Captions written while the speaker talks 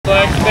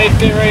base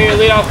hit right here,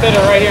 lead off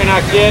hitter right here,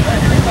 not kid.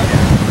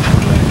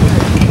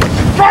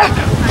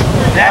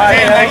 That's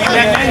it, make it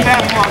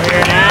that one.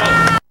 Here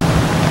now.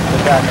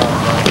 Put back on,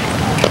 bro.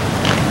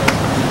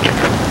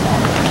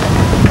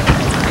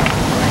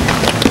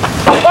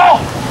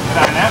 Ball!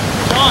 Good on that.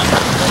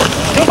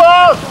 2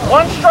 balls,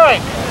 1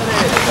 strike.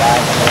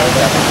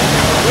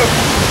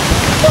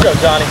 Go,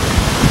 Johnny.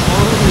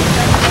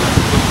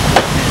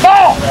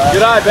 Ball!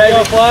 Good eye, baby.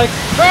 Go, flag.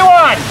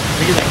 3-1.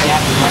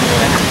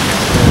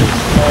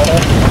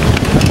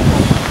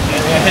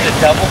 You hit a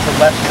double for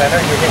left center,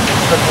 you're hitting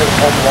strictly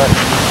with home run.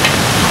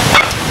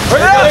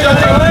 Bring it up, Johnny.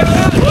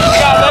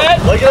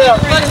 Look it up.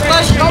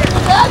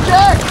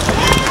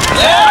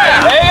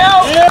 Yeah! There you go!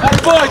 Yeah.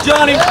 Good boy,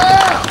 Johnny.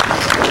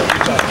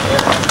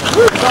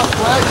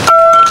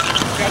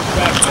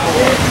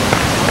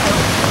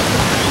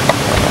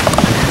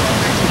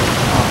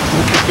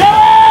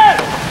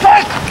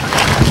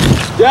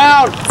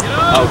 Down!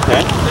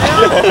 Okay.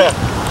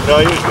 No,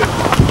 he was good.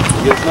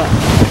 He gets not.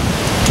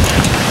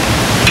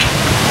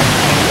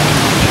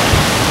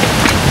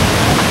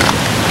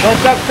 Don't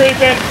stop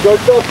creeping. Go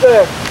still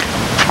there.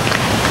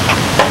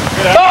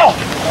 Go!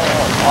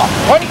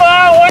 1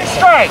 ball, 1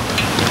 strike.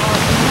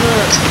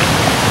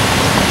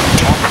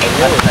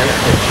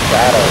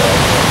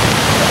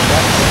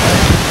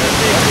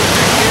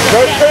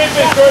 Good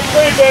creeping, good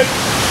creeping.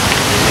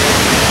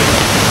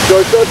 Go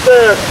still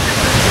there.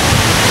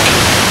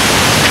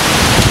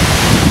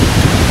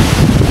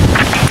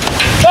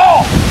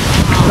 Ball!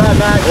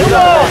 2 Two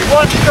balls,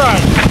 1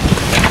 strike.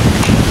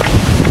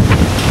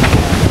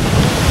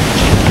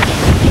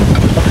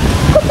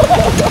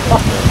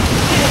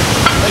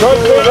 Short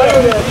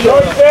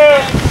there.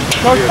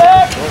 Short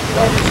there.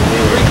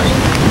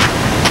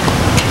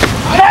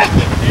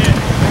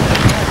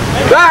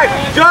 Back!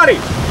 Johnny!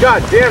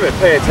 God damn it,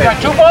 pay attention.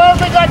 Got 2 balls,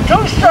 we got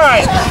 2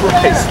 strikes.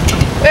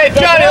 Hey,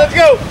 Johnny, let's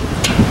go!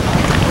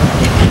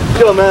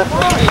 Chill, man.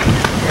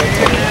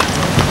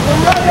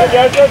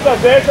 Short's up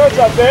there, short's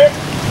up there.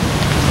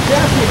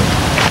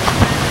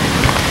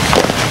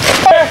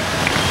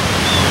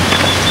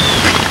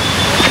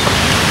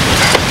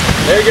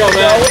 There you go,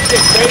 man. Look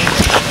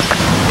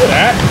at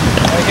that.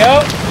 There we go.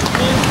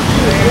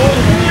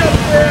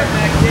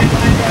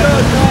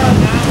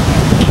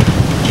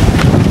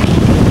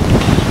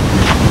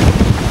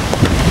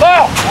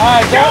 Ball!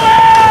 Alright, go!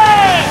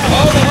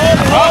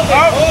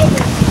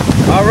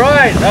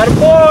 Alright,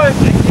 attaboy.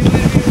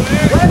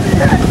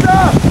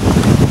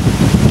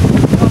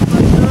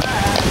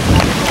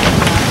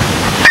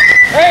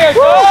 There you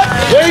go!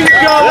 There you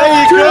go! There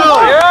you go!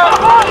 Yeah.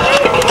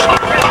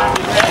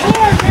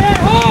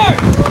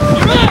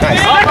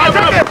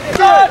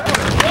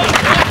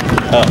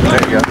 Oh,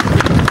 there you go.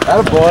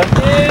 Attaboy.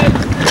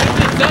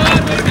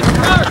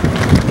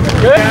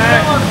 Good.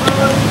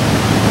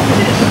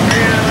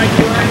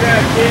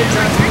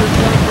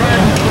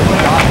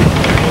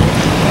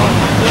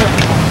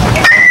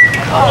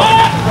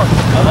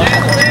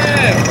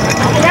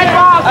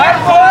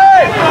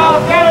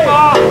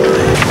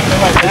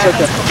 It's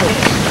okay.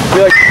 Be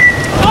like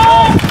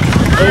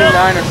 8 or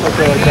 9 or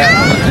something like that.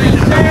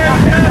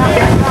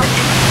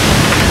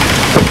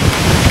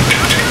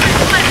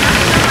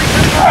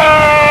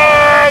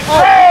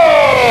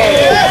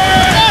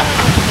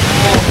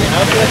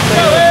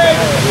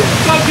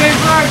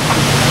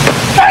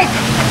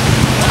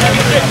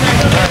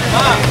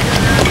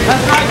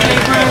 That's right,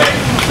 Gabriel.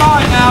 I'm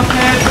sorry now,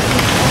 kid.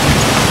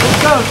 Let's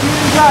go. See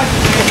you guys.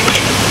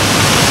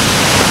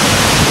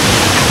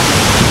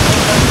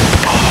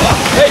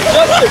 Hey,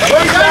 Justin,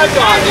 where's that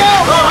guy?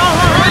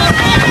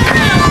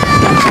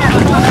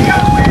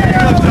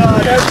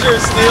 Catcher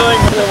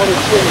stealing.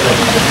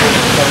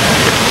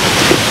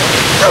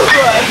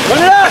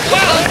 Run it up!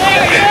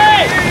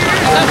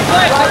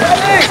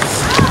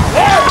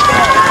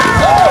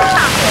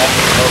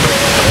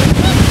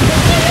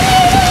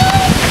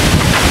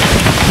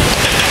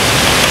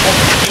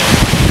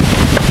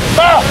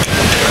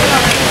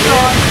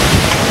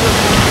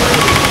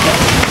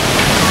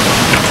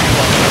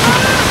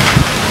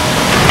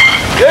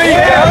 There you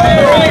go!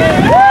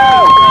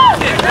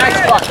 Nice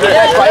spot.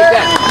 Nice spot. He's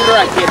down. To the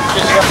right, kid.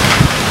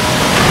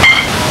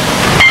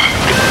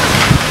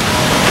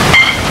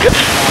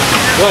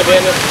 Go ahead,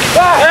 Daniel.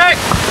 Back!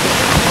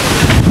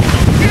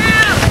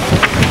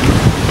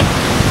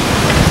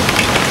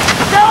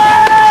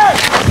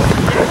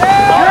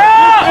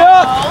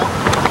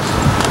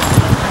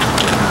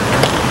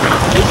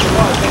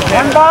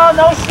 One ball,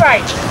 no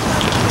strikes.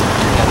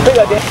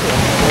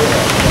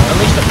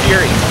 Unleash the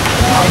fury.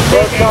 Do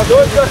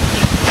it, sir.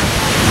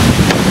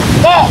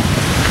 Ball!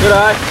 Good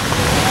eye.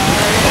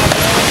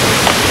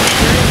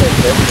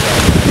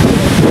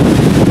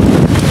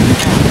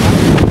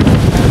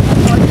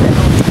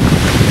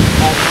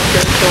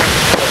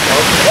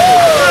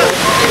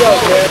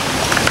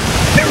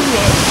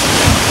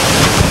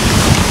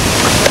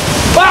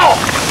 Ball!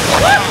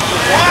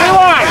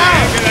 3-1.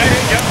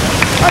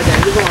 Alright, Dan,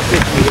 you're going to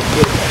pitch me. It's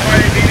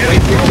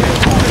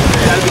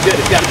gotta be good.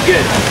 It's gotta be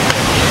good.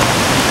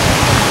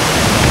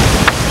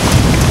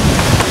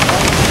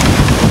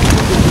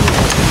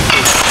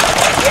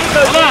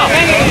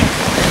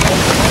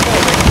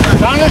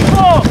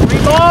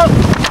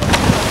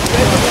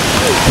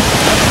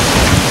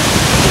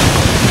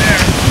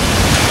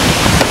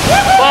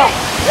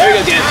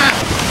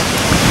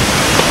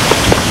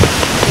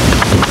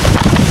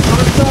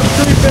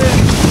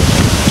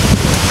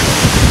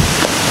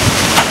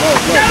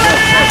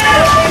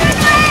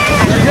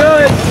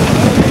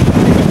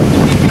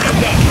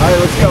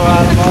 Let's go,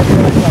 Adam. I'll be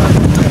right back.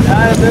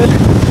 Adam, dude.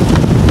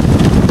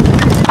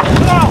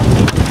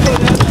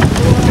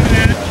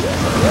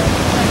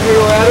 Here you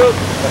go, Adam.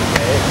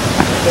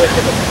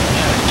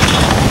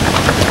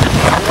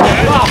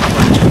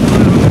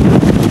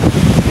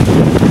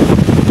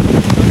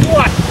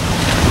 What?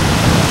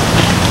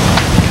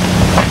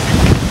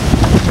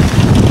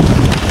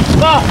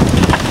 No.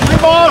 3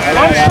 balls,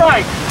 1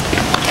 strike.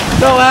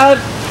 Go, Adam.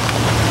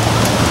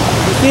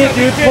 You see it,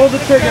 dude. Pull the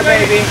trigger,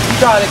 baby. You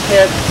got it,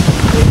 kid.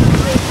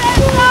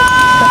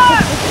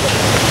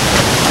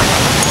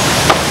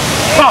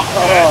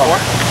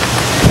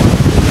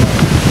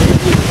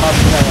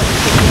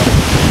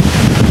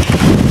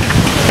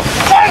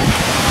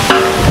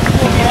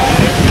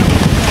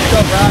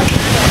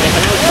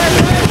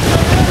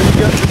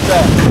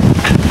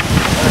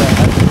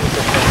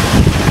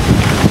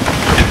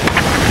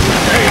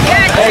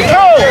 Hey,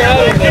 go!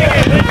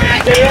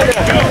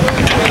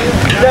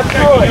 Step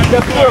through it,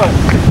 step through it.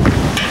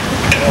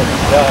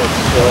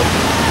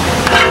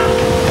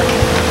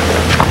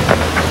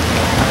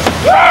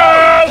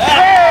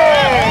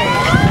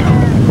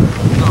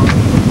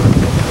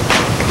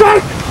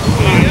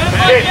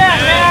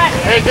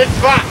 Hey, good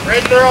spot.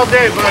 Right there all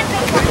day, bud.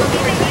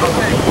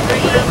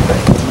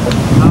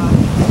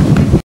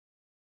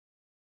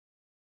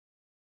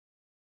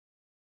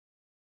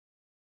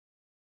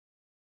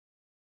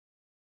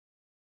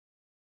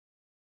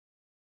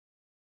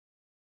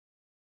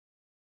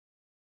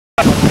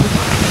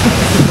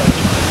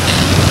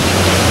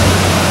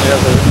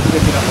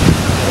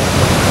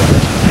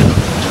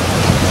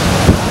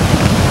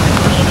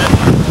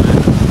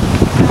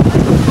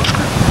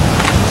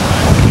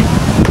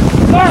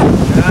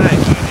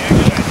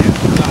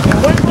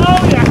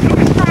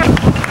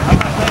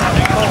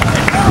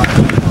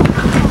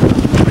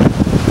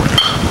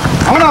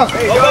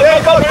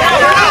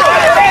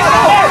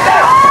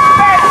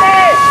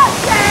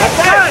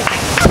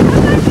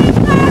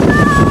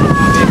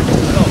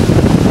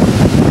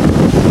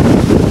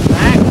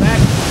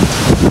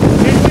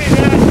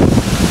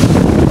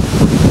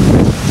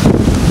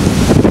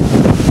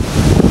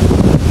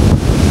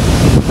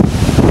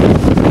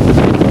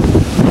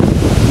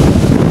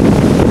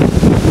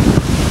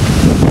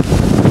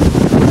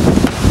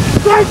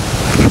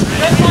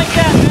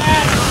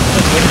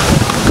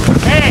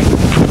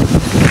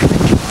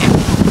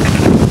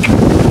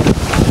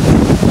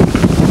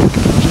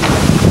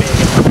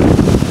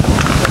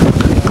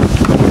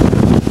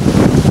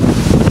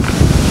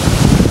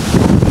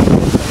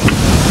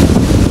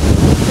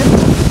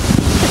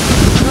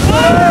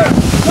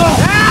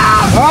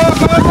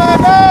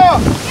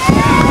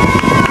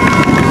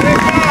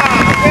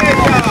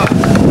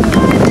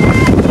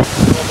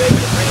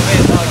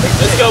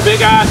 Big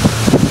guy.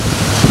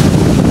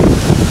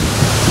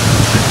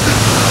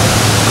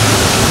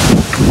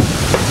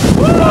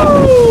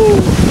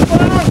 Woo! Come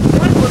on,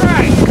 one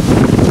strike.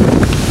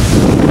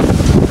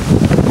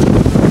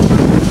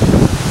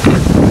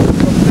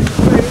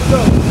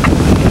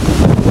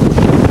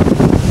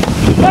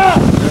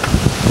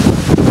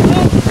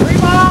 Three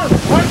balls,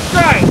 1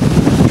 strike.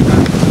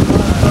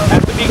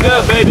 Have to be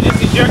good, baby. This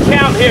is your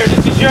count here.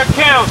 This is your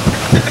count.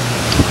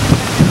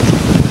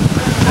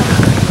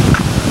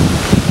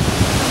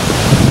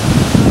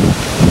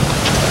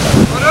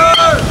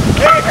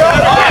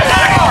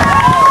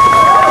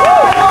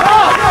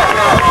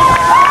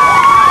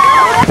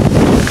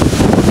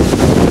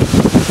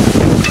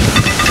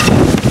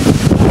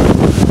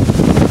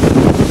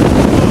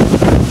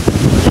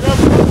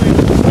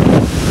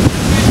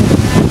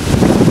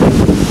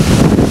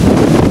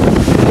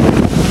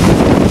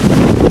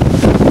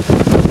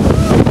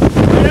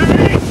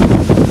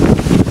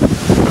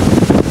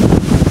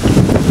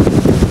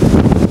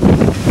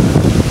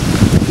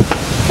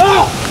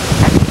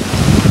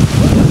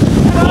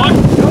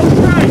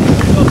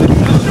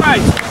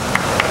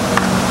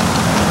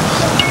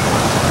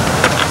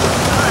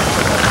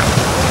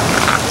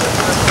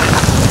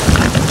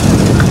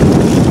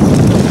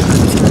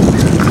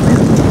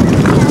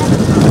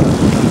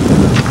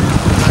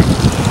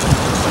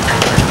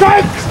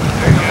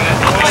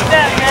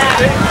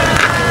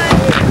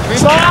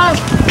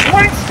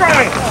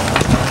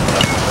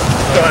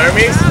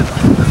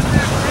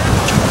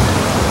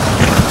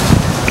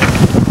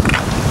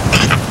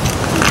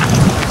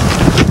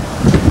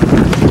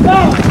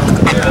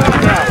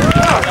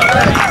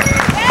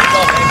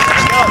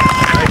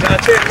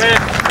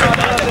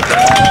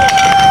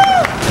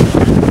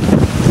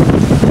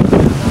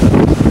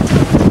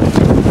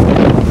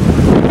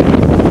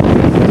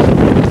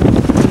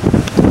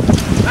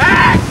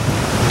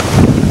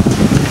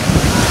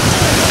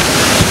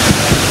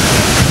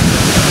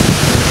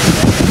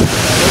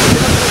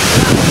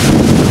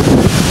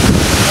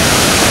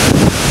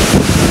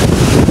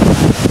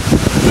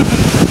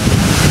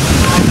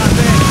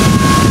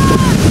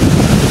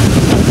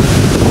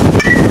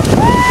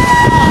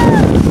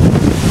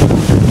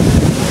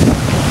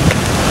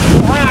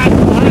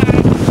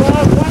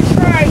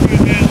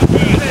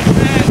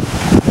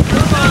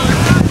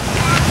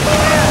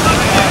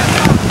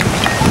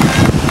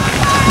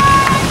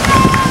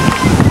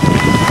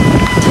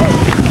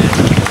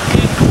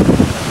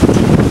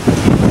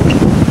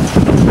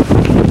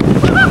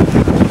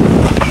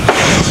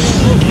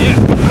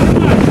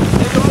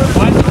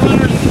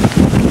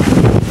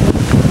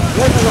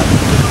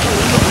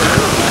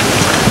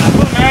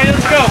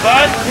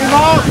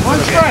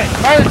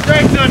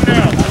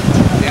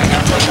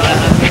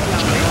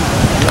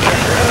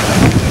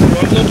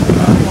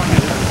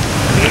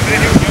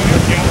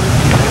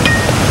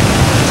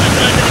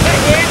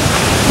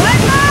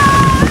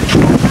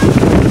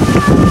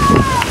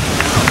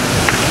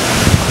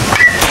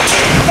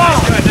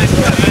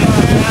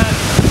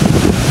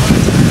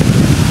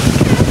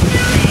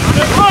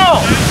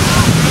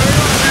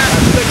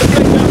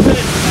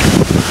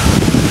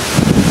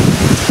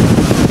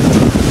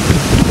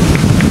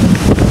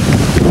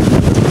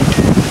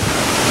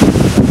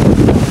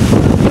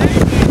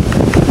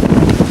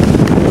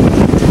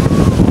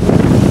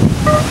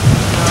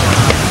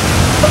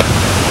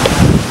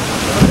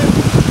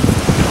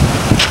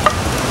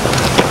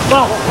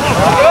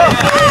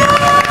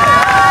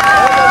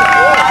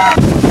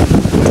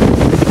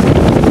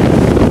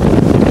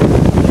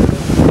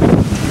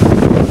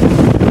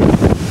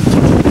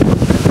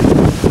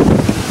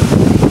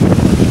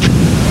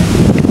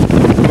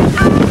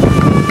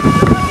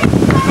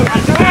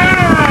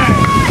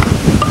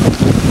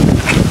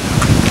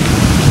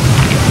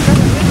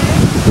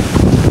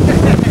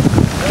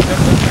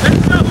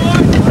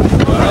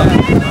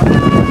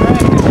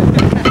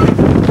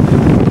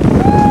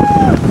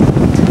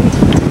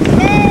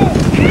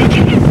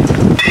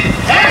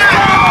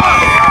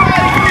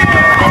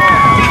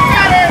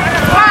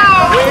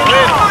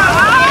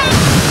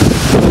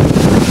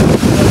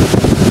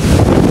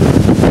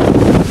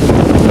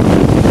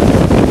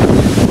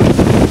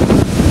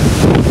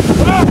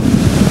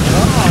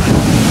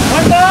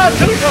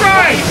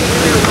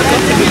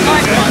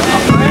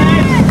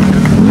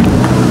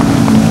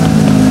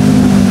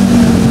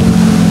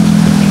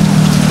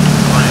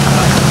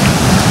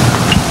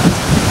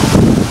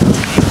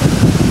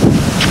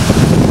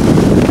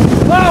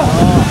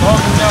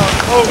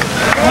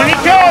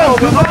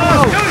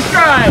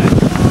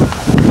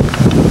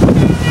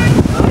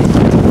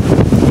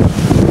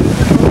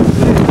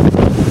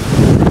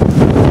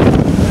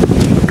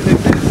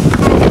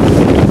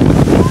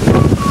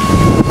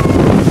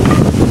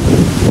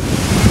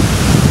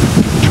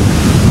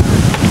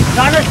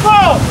 Nice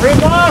ball. 3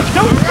 balls, 2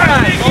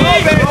 strikes. You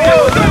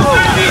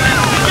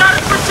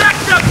gotta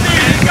protect up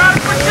there. You gotta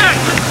protect.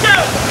 Let's go.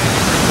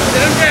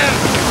 Sit him down.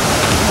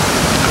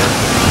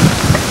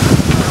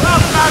 Well,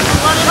 guys,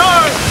 you're running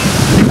hard.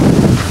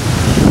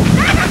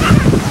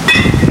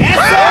 Yes,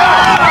 sir.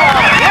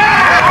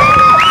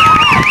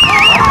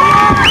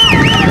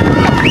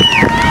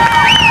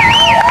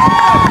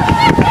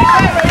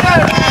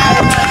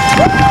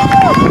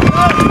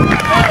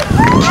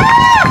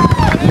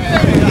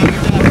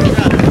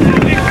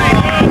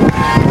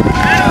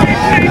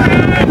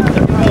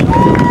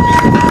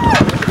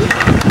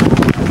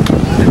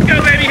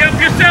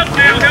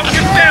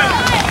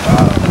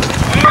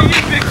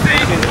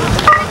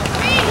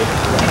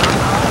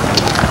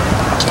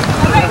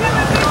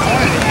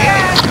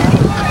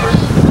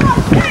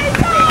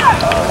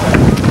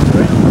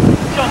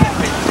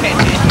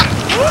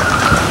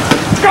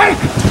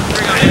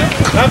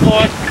 That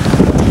boy.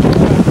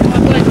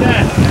 Not like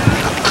that.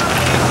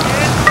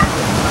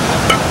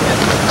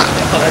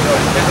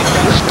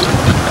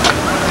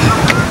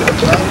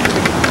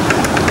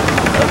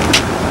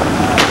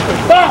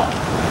 Ball.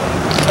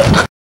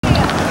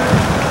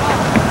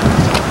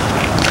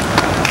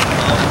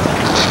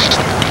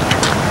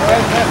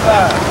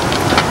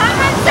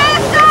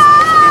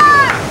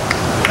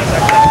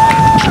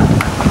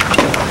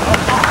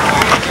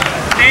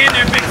 Stand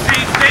there, Big C.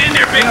 Stand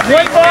there, Big C.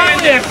 1 ball,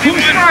 you have 2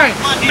 strikes.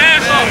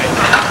 Mass on it.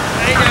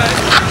 There you go.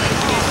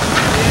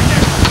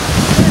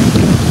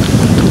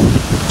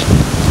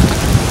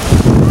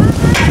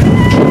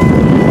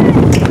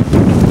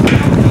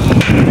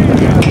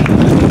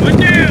 One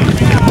down.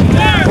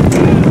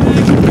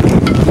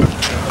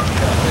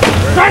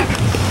 Strike.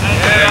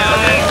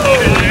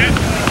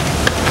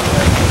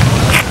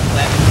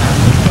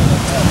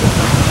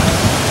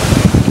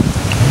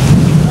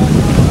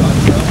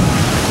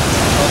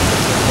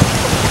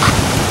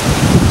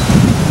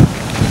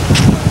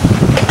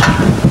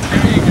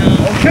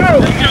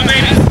 There you go,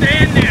 lady.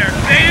 Stand there.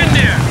 Stand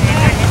there.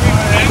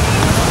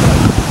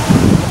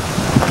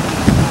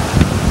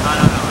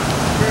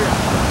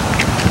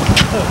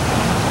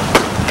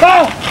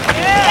 Ball.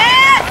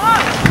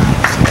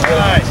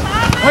 Nice.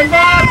 1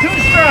 ball, 2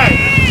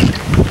 strikes.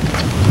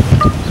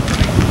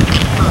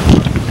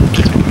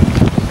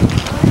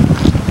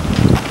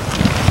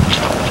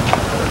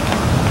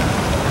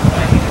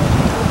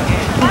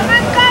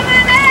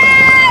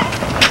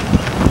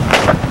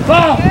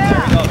 Ball.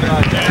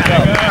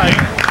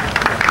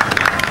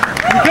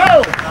 Go.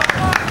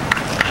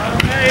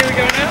 Okay, here we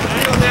go now. Here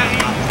we go now.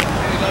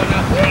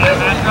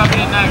 That's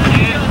dropping in that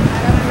kid.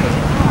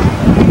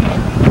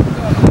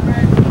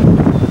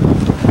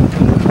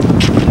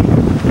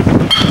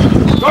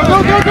 Go, go,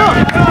 go, go.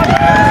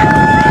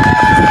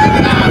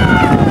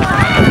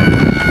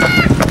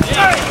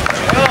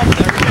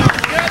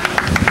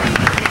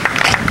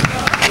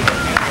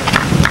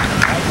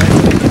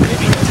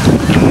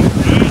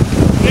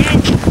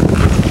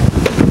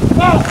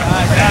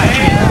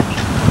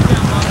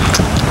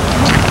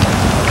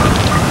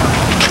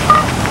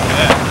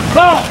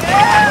 Ball.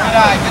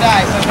 Good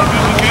eye.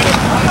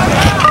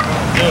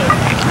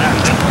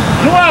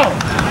 Two out.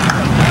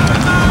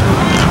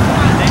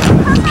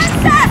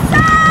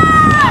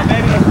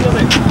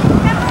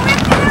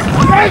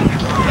 Strike.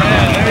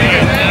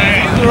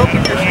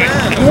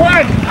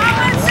 1.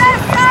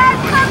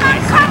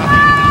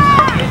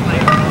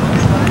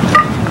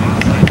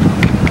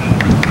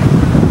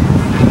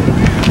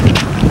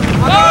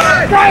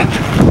 Strike.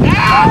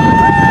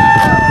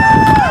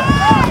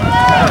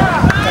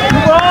 2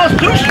 balls,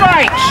 2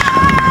 strikes.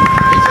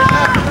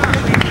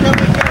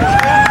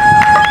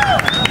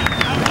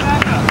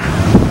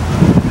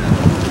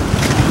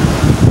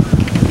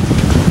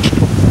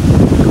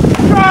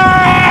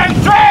 Strike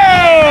 3.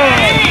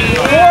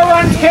 4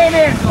 runs came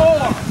in. 4.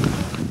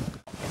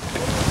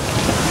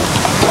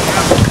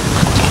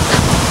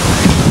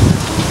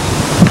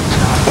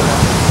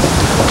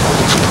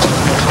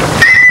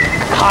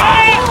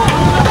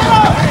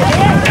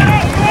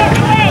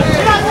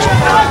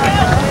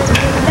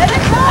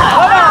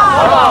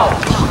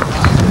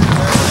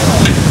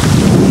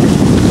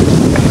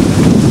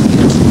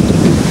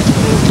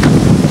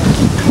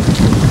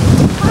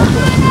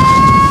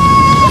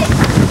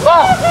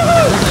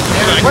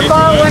 One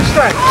ball, 1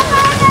 strike.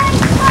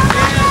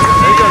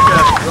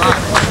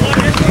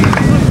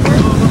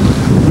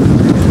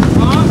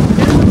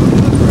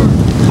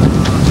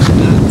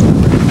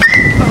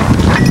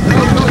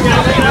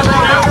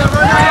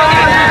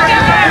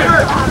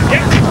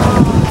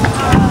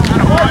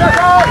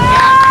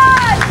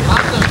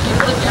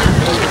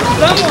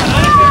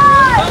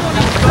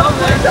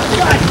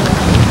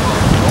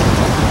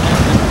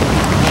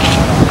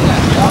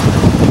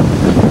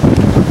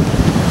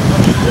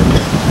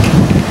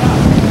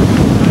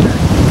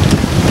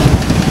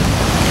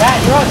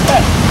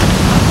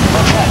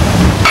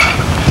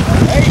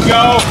 There you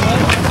go.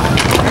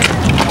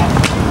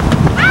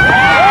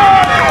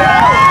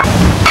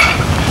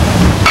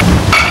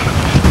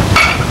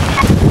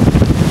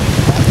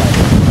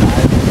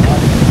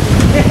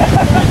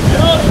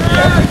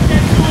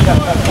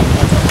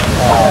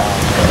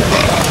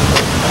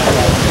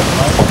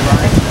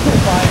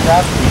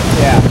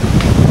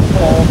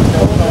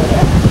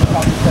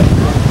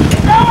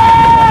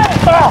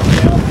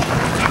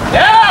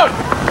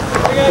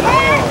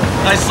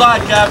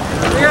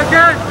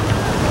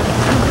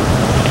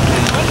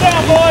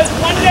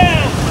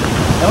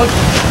 All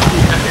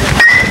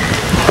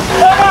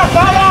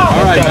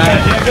right, man.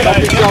 Help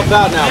yourself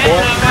out now,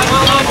 boy.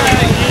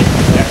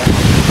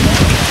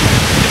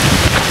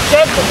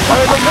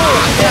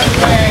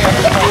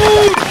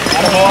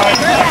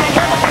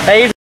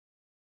 Hey,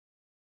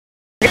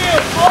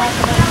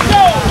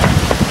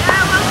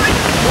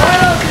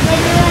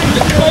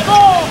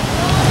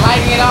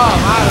 Lighting it off.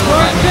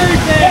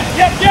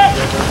 Yep.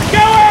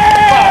 Go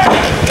it!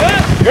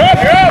 Good.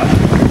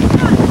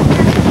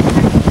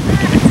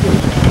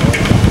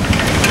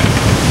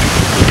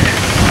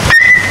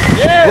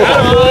 Yeah,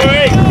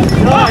 boy.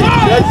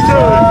 That's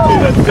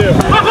two.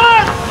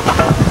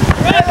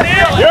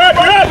 You're up,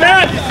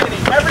 man.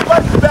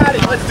 Everybody's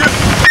batting. Let's do it.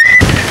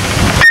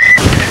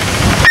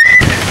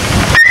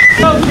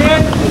 go,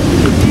 kid.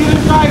 See you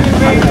driving,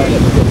 baby.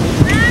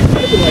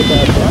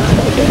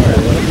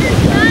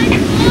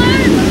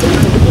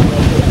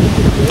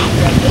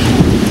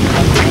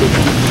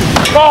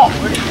 Ball.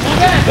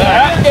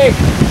 Kick.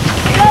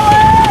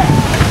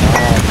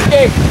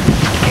 Kick.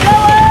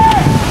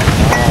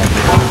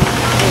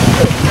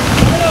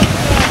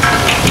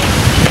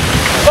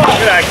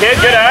 Good eye, kid.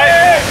 Good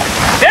eye.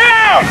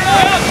 Down!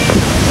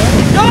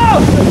 Go!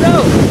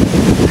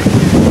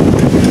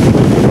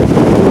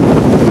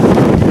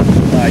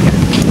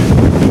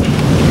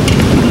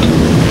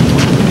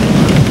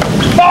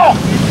 Ball!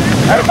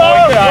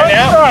 Good eye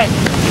now.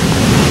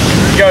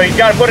 Go, he's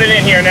got to put it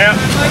in here now.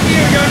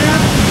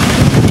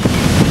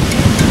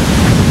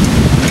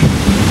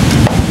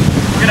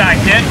 Good eye,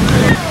 kid.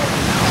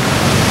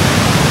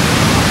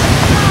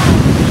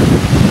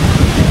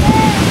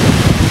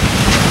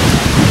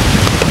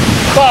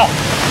 Ball.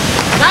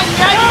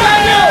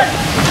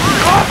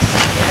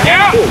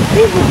 Yeah.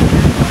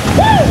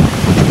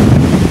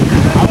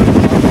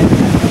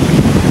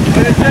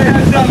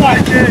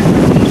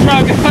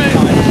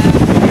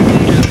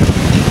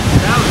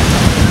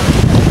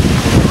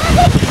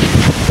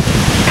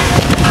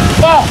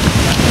 Ball.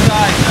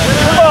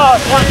 Ball.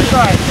 One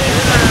strike.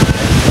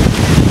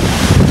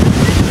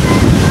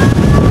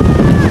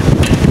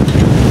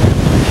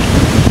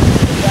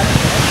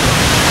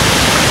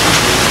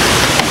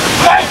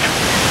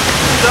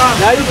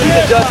 Now you can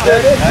adjust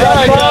it.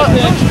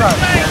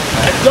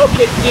 Let's go,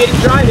 kid.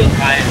 Drive it.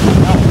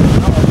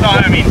 No,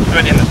 I mean, put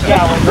it in the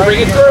center.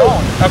 Bring it through.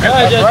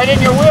 Okay. Right in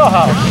your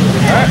wheelhouse.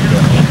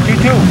 You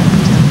too.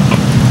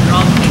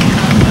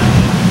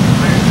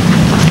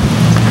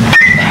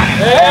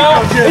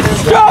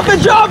 It's drop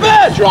it.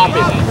 Drop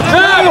it.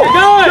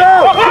 Go!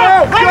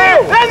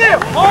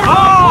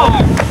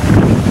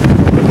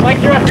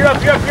 Mike, you're up.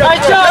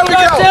 Nice job,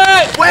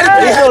 Justin. Way to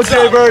be heads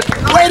up.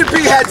 Way to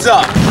be heads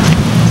up.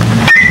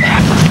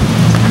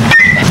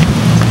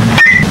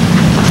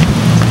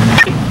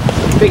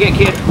 Big hit,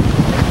 kid.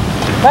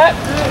 Pat.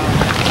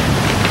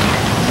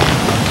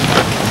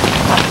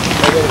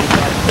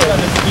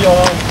 Steal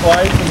home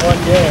twice in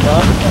one game,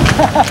 huh?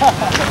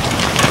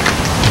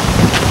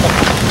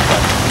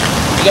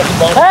 You got the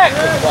ball. Heck!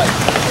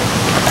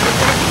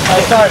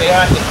 I'm sorry,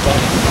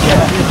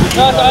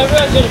 No, I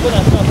realized you put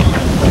on something.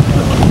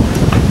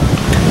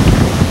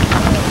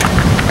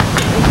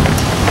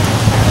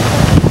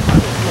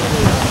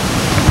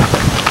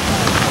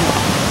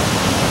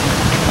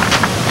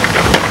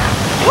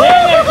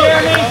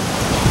 Jeremy!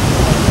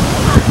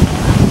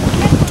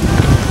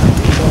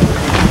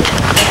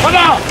 Come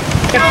on!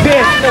 Get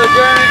pissed,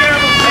 Jeremy.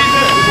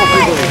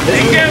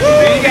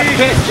 You got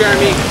pissed,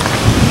 Jeremy.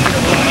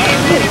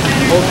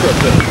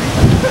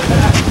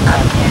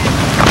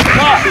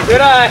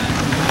 Good eye.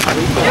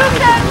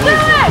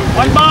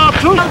 One ball,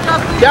 two.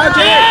 Down,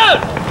 Jim.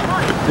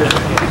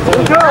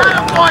 Go.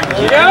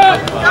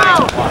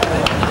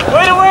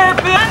 Way to wear it,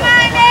 bitch.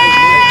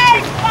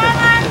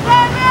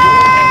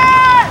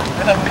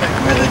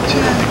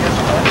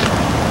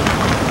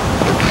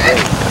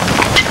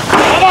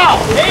 Come on!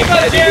 There you go,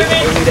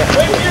 Jeremy.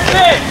 Wait for your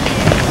pitch.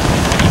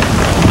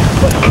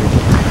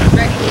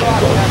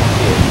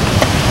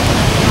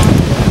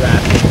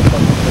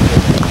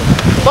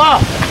 Ball!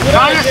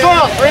 On your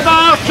soul! 3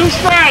 balls, 2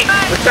 strikes!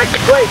 Protect the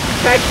plate.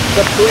 Protect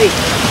the plate.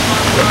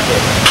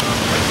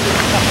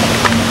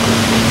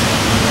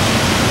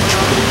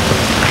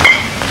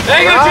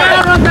 There you go, Jeremy.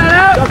 Run that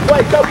out.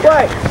 Go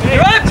play.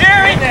 You're up,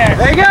 Jerry.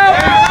 There you go.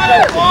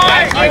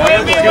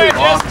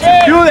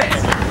 Do this.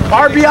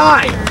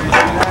 RBI.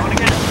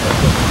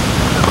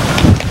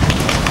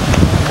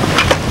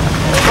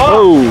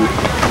 Oh.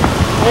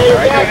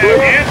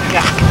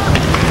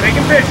 Make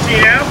him pitch,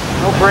 Gino.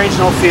 No brains,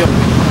 no feel.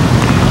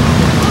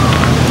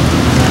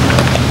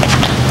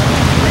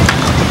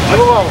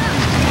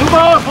 Two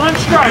balls, 1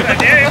 strike.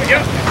 There we go.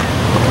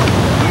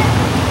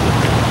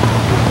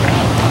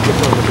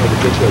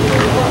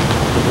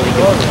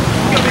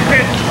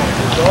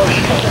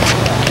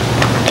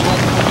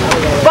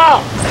 Ball!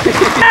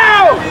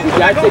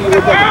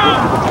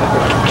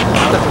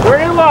 We're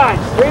in line.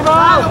 3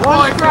 balls,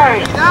 1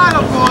 strike.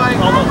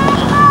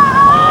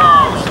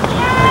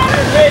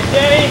 Good,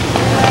 Jenny.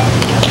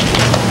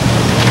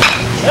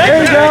 There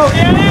you go.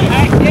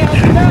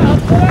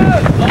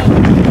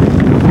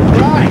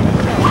 Right.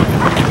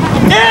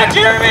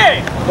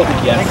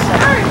 Yes.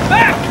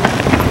 Back!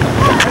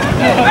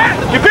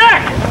 Get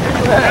back!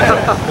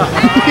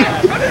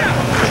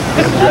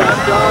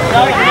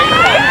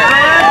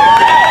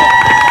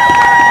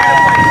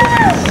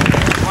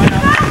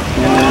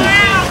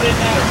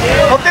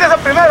 No tienes el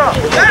primero.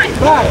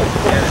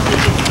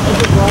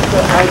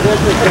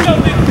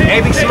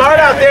 Hey, be smart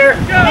out there.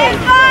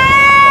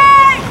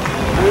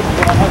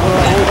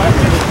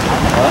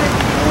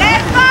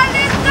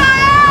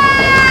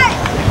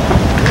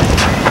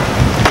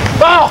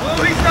 Ball!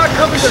 Oh, he's not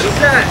coming to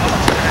set.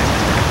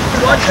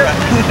 Watch it.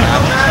 He's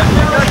not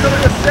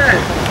coming to set.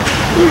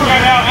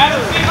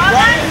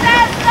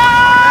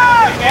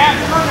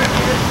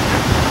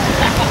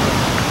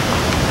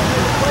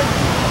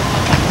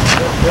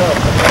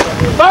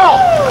 Ball!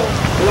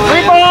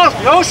 3 balls,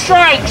 no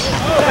strikes.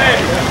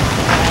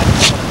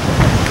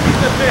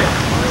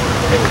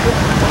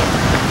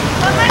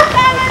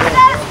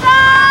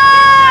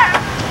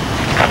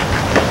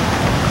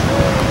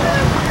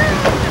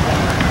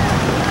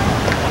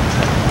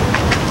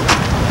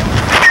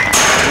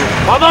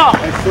 Come on!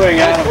 Nice swing,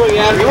 Adam.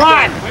 You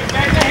won!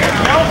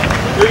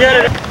 You get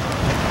it.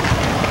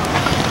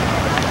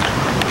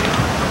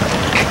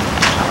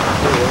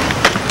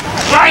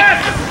 Strike!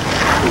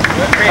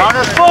 On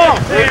his full.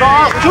 3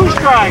 balls, 2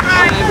 strikes.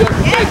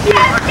 He's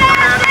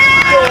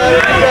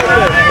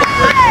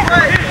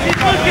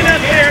looking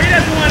up there. He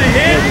doesn't want to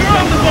hit.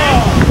 Throw the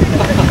ball.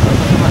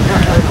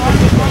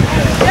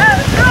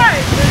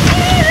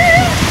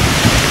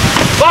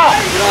 Ball!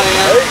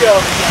 There you go.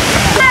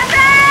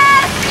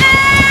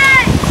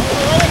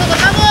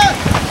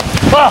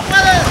 Ball!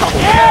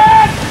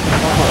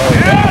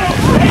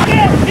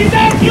 He's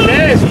out. He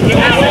has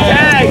to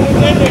tag.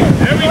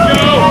 There we go.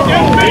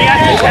 He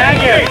has to tag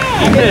him.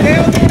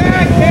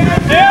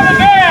 Nail the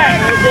bag.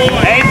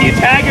 Hey, if you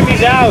tag him,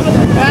 he's out.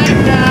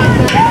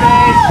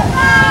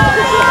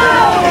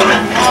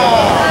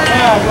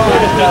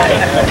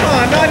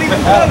 Oh, not even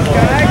close,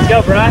 guys. Let's go,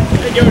 Brian.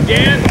 There you go,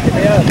 Dan.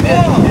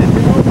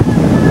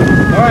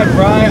 All right,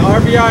 Brian.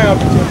 RBI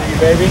opportunity,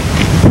 baby.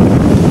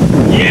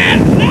 Yeah.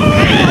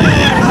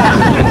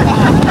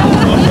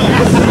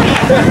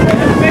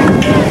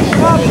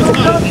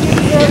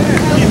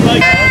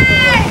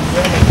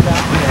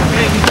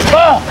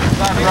 Ball!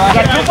 You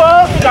got 2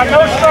 balls, you got no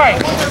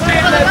strikes.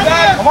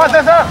 Come on,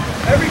 Cesar.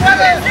 Come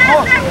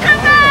on!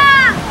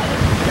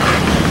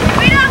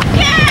 We don't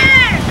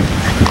care!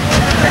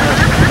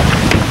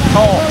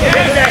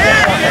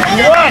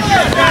 You won.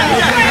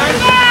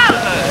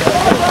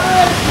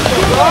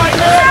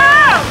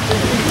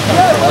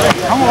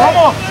 Come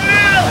on.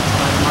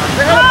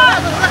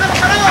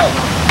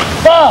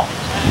 Ball!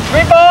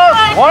 3 balls,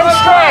 1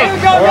 strike. You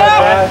got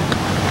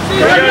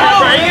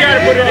to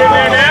put it in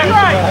there now.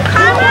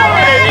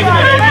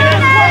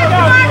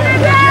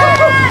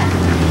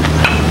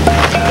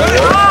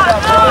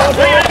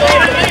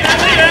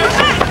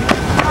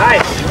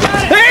 Nice.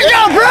 There you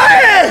go,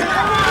 Brian!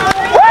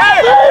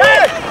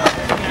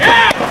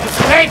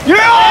 Hey!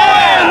 You're all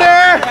in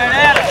there!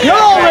 You're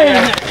all in!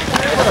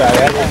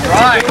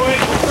 Right.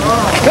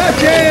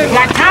 Touch him.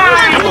 Got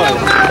time!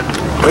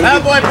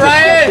 Attaboy,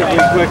 Brian!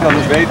 He's quick on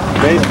the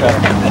base pass.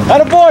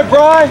 Attaboy,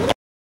 Brian!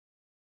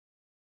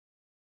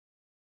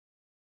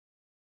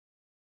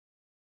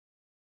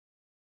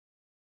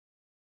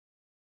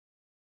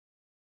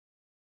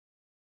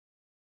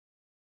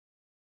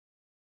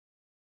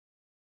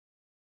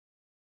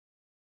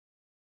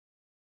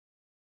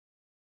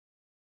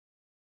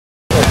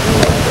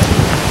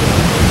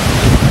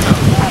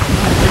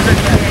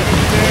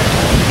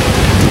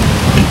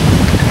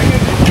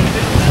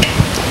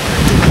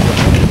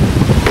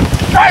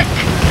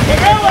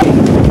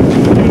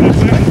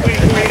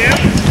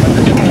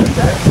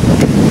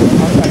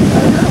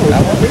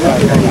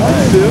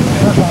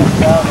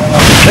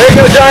 There you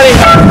go, Johnny.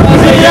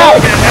 See you out.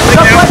 You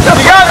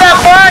got that,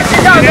 Fox.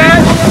 You got that.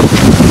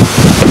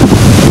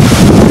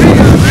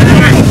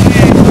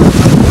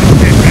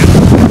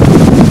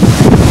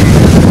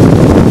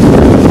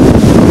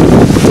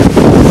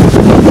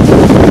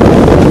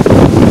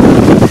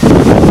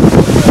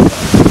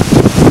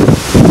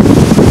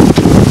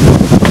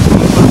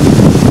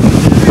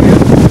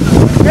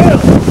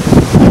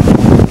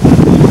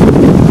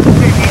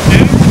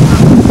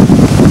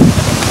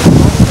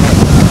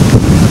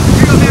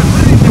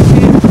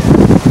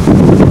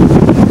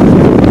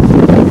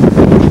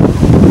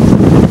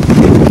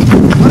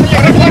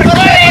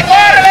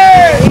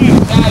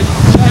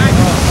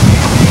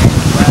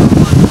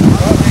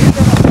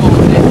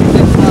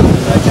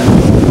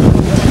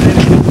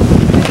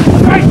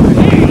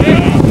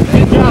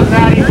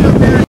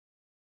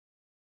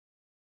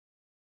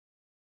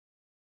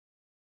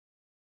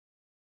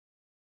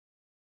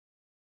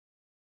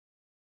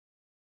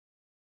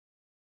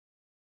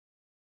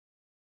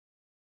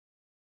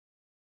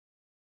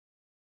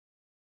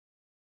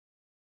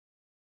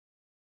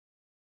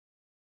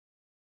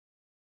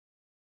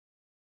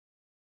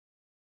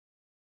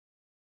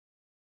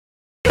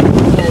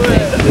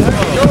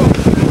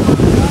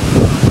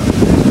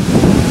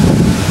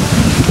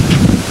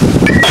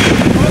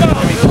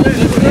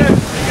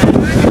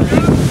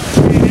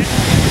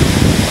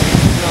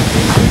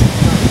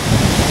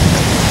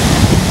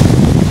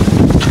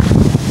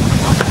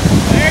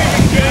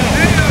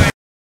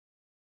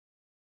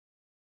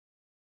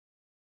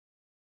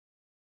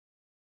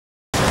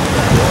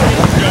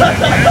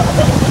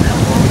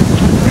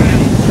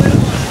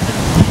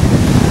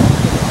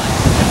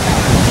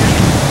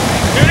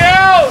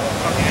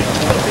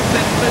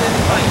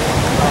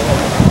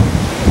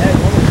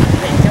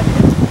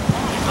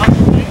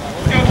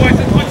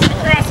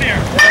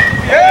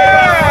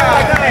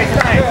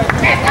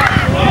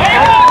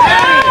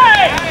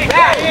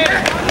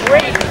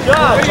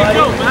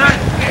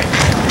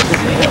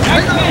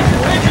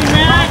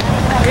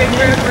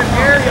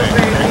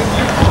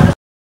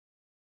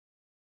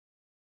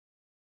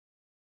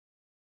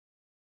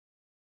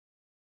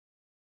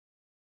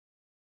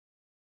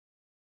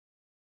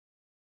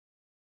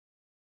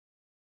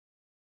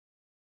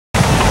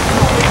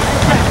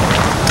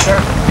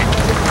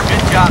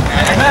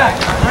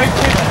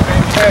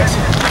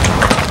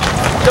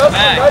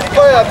 Nice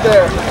play up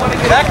there.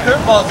 That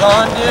curveball's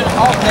on, dude.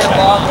 All day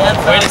long.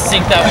 Way to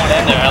sink that one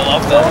in there. I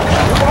love that.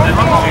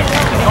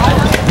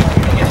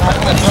 I'm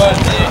gonna throw it,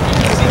 dude. You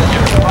can see that you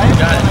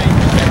got it.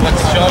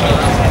 What's showing me?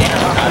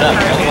 Not up.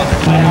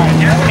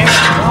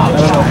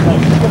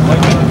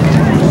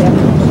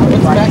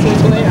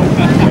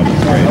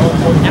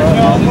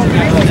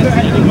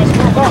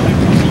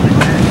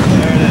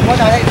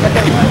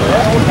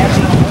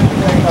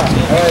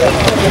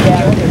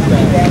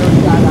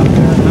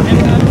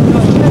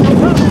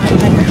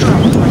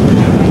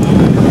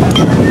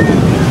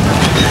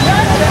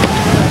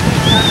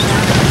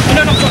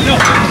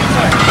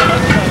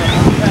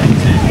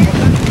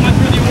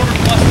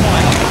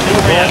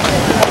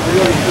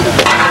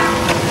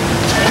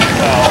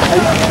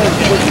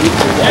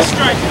 Just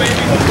strike,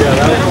 baby.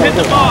 Hit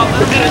the ball.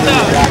 Let's hit it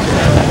up. The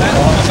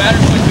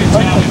batter's going to be 2.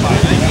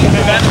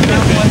 The batter's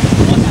going to be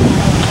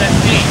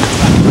 15.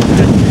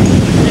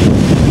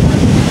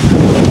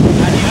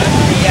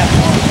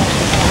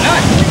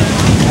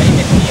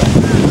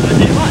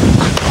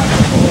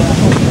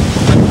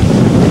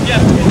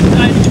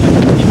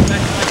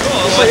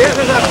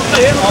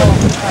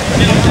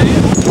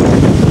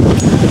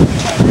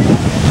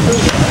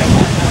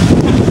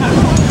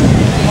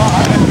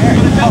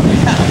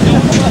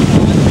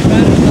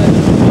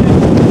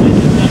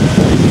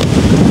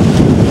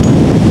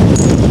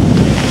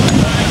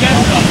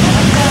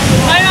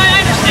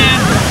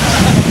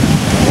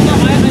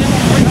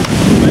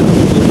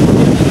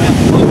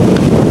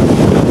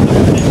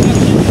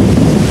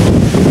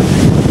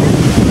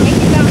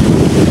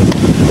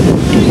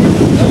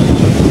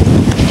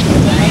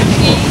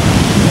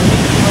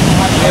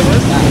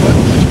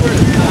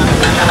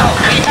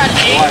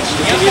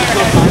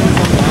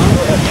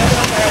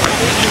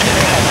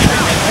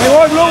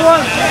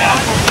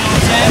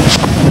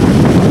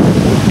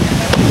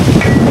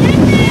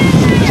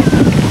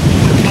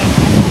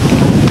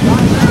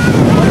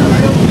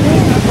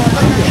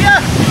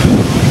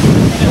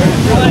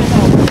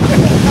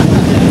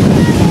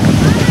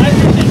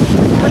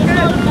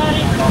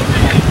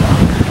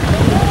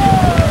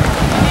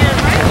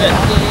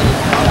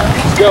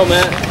 Go,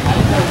 Matt.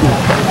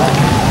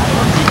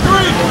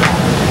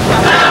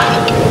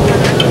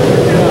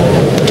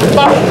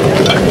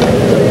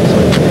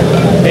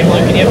 Hey,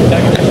 Mike, can you have a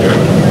second picture?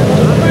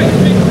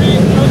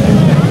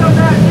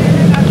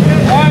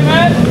 All right,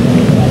 Matt.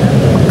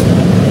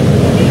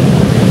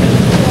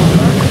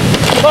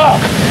 Ball.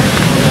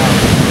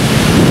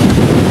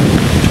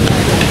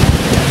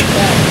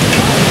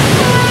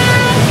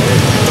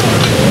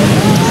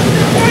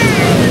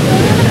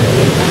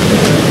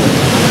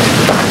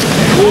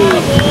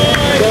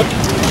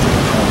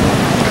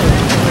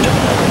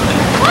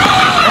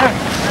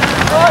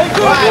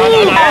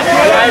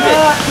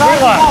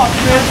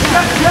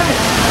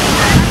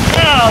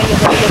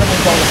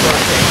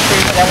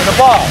 That was a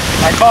ball.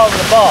 I called it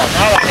a ball.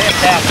 Now I hit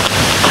that.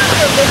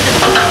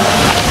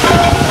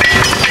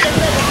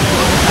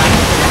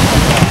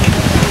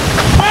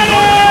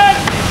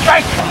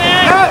 Strike!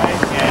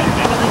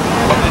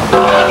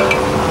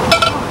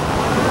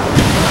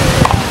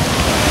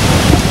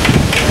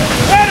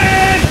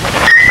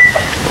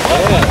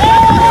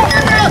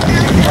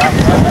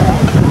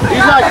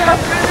 He's like,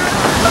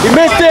 you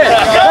missed it.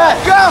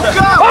 Go!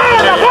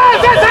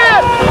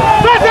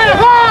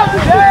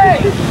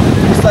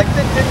 It's like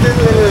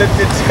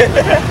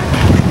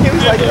he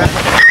was like that.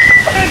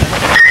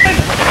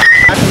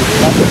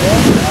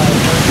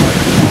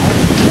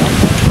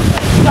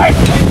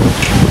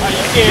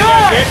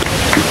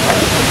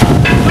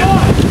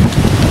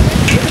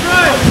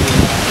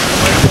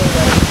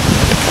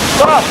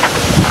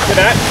 Good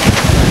at.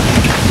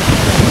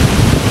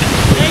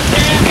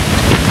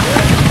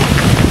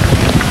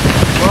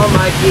 Come on,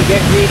 Mikey,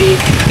 get greedy.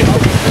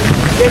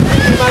 Get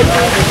greedy,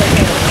 Mikey.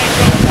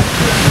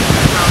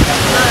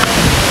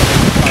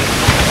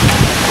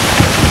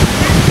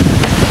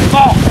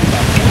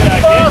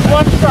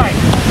 One strike.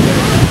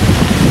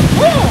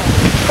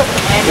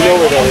 You know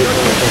where that is?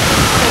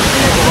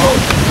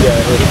 Yeah,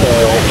 it's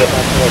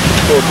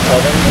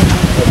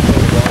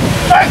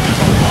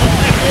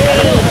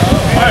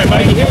Alright,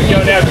 Mikey, here we go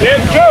now, kid.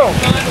 Go!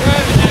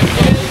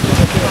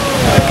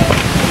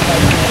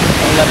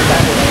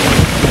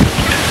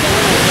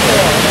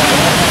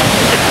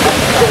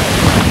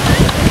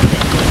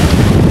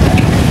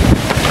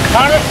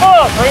 Count it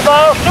full. 3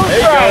 balls, 2 strikes. There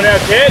you go now,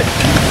 kid.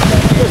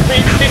 Go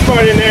see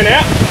Todd in there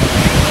now.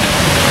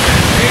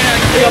 Here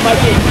you go,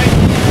 Mikey.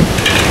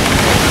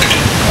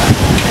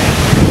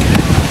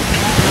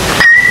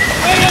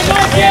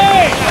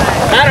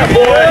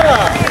 Attaboy!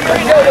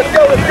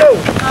 Let's go!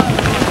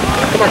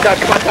 Come on, Todd.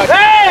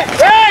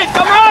 Hey,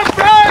 come on,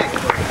 Frank!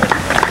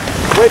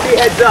 Wait till he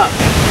heads up.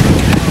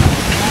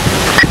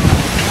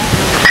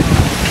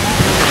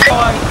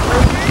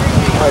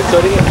 Alright, so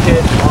the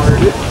kid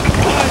hard.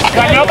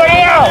 Got nobody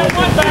else.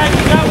 One back,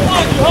 you got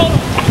one. You hold him.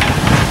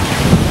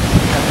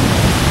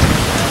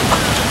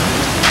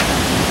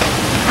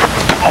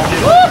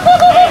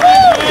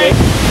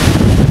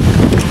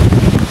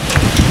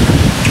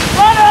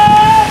 Run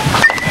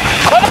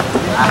it!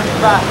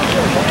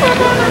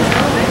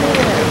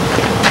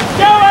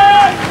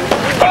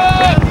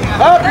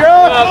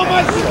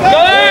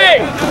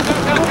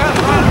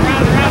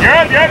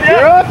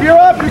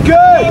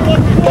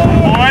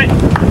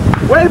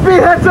 JB,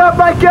 heads up,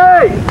 Mikey!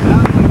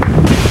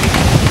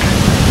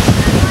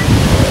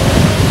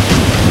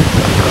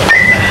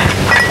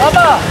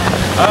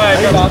 Alright,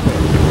 you're not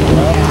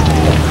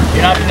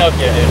enough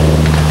yet, dude.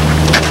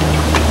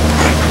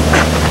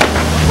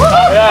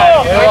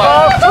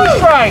 Yeah, 2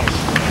 strikes.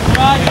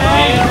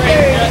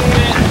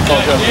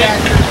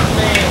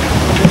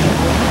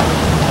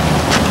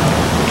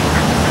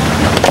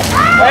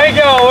 There you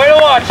go, way to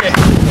watch it.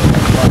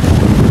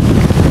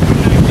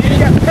 You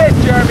got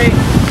pissed, Jeremy.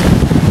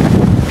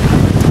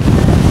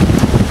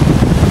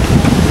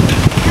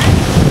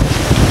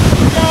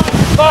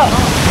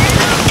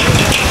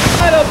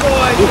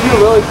 If you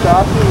really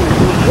stop you, you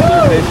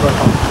can Facebook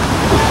home.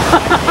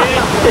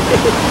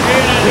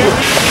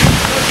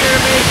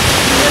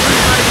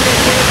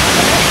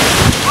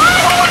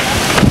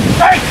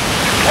 Hey!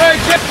 Hey,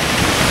 Chip!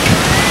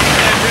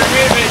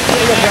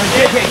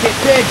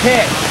 Big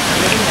hit.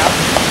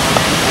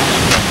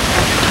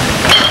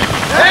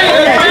 Hey,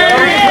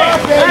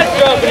 that's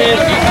jumping in.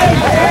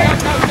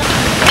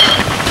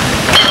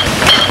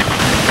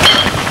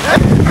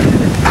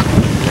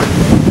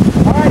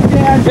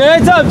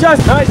 Hands up,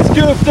 Justin. Nice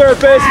scoop, third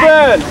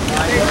baseman.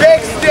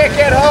 Big stick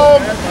at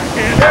home.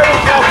 There we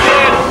go,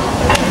 kid.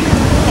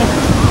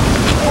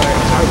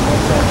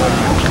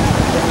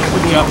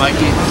 Good job,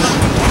 Mikey.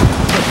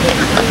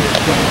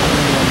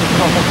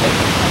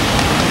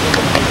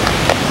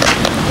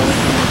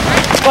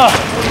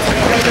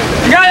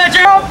 You got that,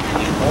 Joe?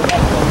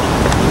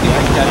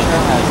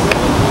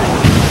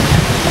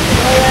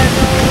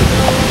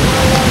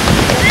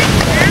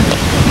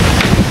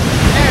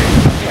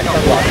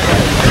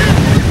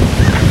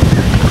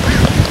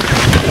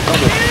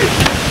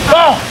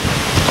 Ball!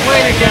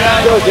 Way to get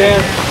out. Go, Dan.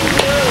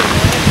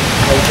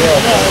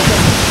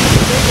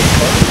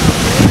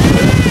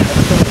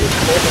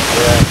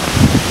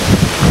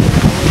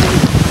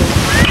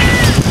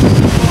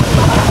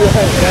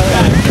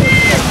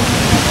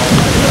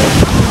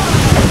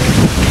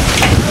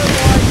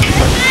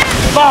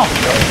 Ball!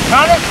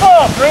 Count it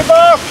full. 3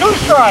 balls, 2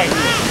 strikes.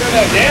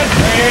 Good, Dan.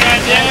 Right here now,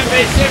 Dan.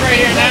 Base sit right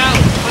here now.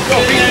 Let's go.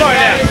 Be smart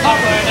now.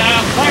 Right now.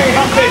 Play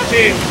your big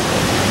team.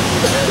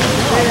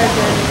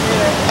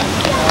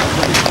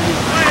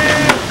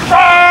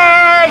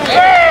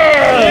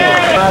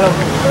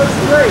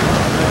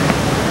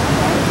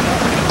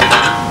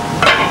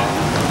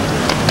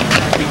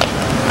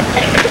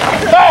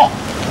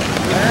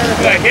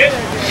 Did I hit?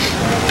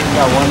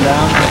 Got 1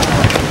 down.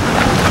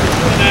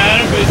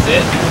 Nah, good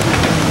sit.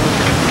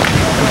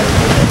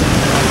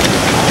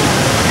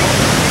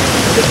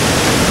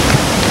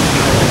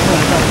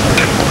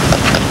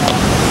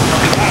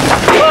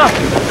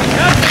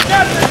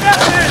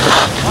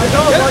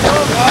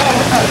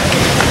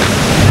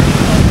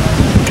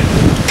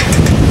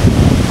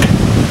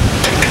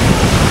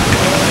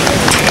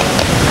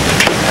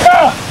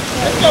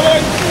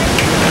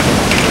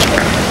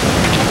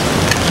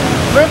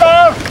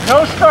 Rebound,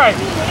 no strike.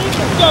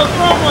 Go,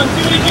 throw one,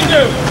 see what he can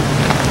do.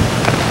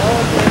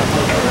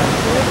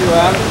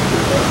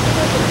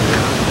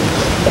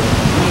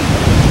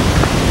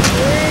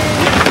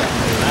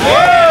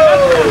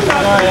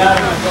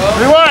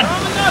 Rewind.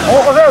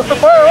 Oh, there's the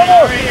player,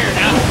 almost.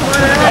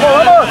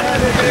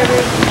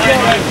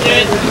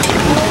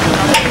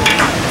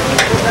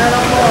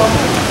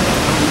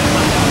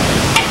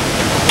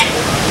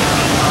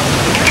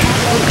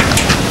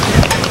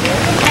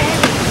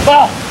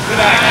 Ball.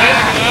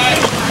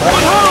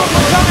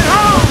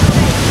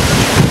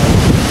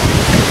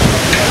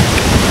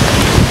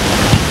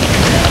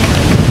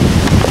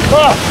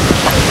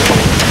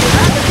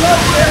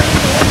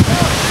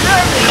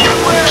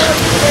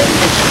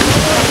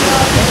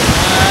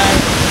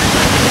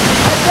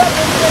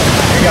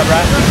 Here you go,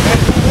 Brad.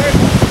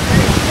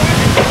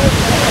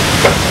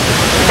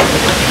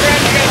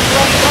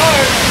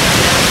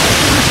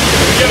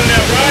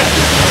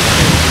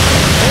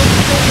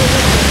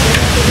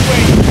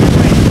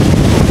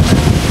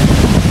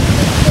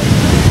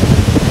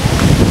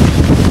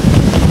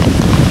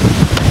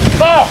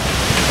 Ball.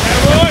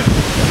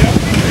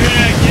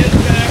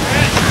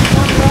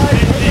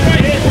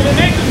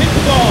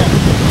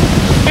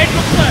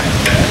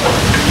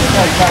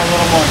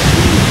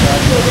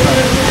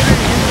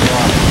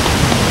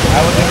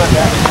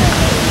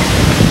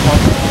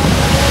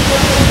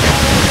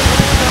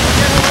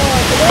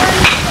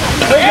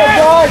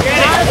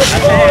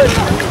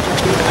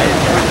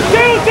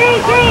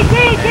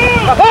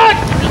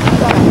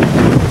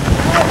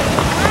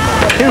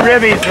 Two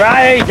ribbies,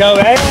 right? There you go,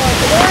 eh?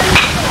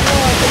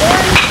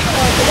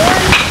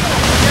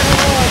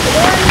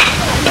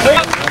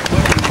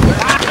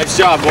 Nice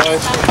job,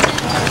 boys.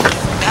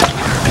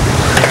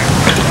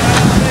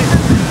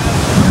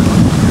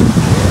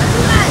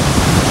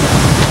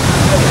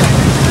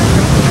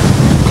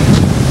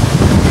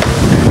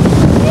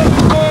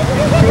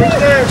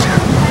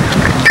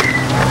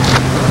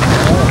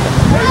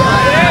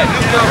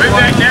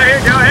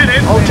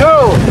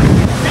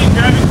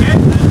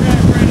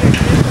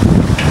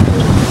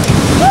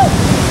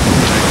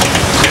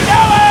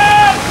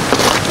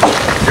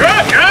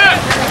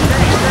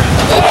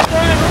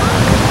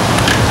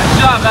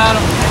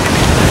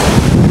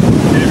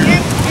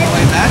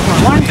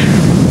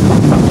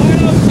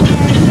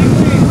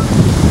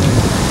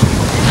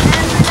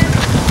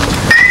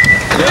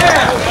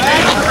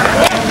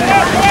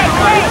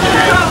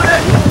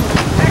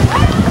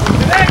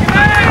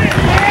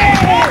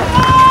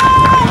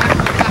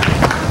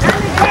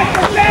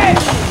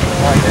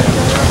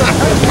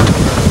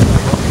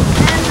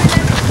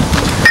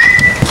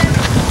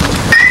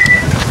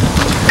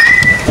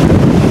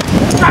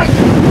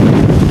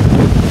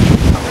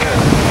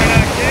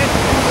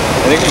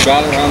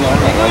 got it on the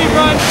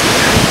Run.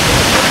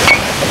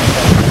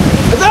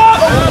 It's up!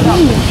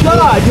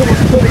 God, you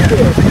almost put it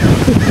there.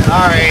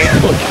 Alright.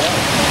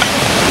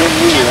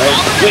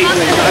 Wait,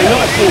 I know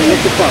I've seen it.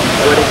 Look the phone.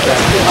 What is that?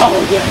 Oh,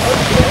 yeah.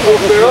 Oh,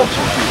 girl.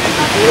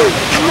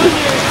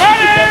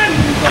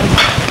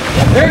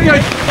 Very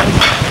good.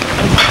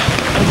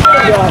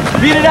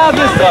 Beat it out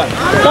this time.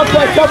 Tough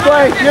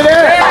play. You're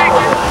there.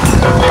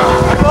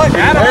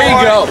 There you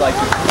go.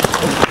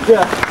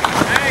 Yeah.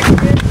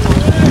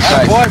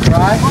 Nice. Boy,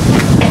 Bri.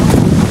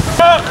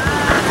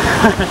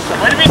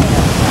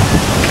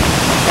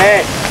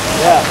 Hey.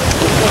 Yeah.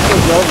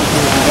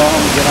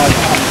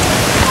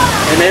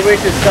 And maybe we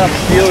should stop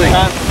stealing.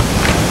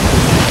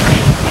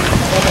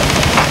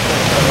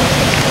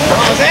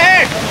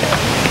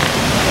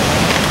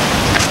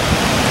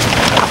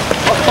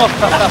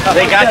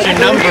 They got your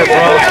number,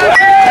 bro.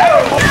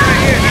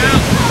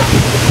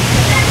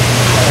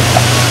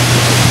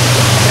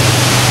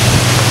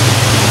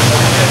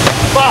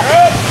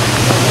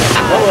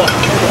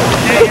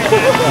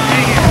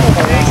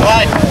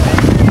 Slide.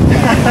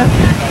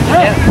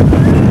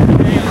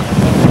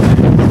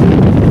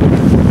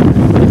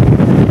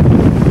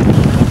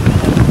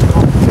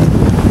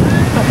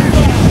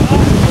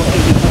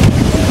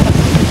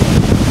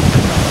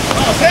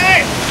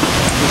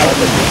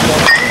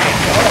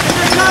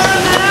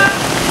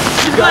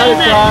 Got it,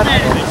 Todd.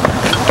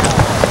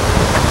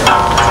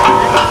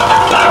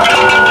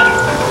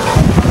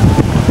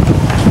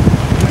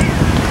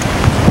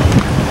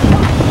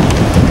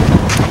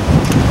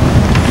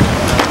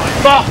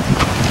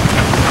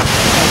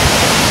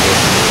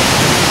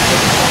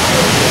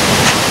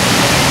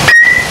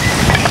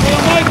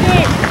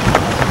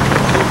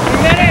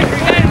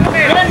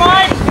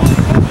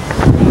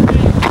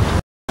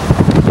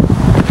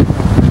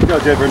 Go,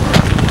 Jibrin.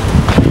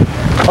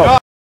 Oh.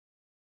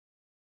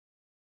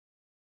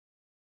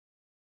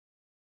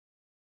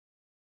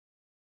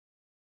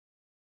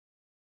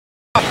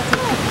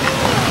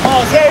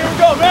 Oh, here we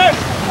go, man.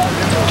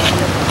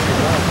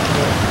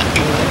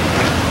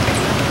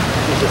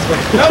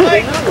 No,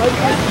 Mike.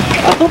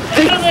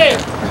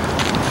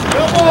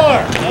 No more.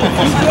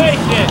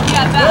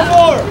 No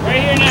more.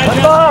 Right here now.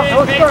 Let's go.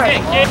 Let's go.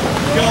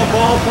 Go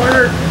ball,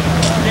 Porter.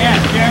 Yeah,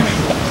 Jeremy.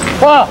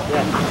 Ball.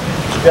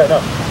 Yeah, no.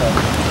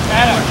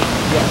 Adam.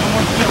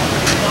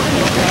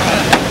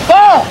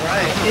 Ball.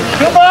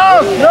 2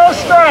 balls, no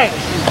strikes.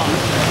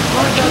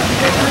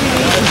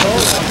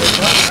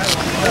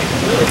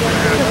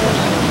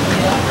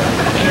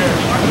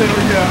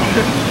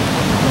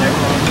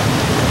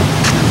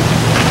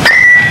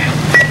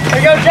 There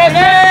you go,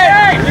 Jesse!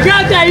 You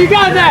got that, you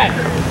got that!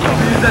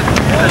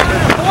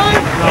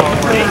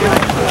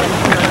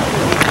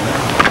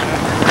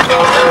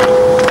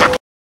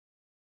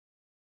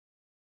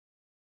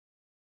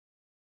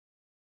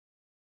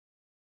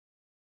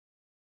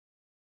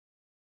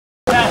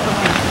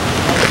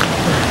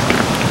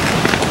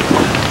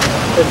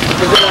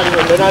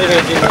 They're not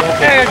even doing that.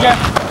 There you go.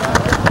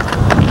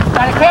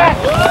 Got a catch.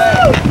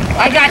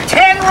 I got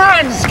 10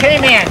 runs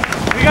came in.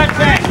 We got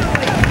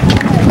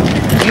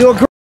 10. You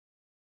agree?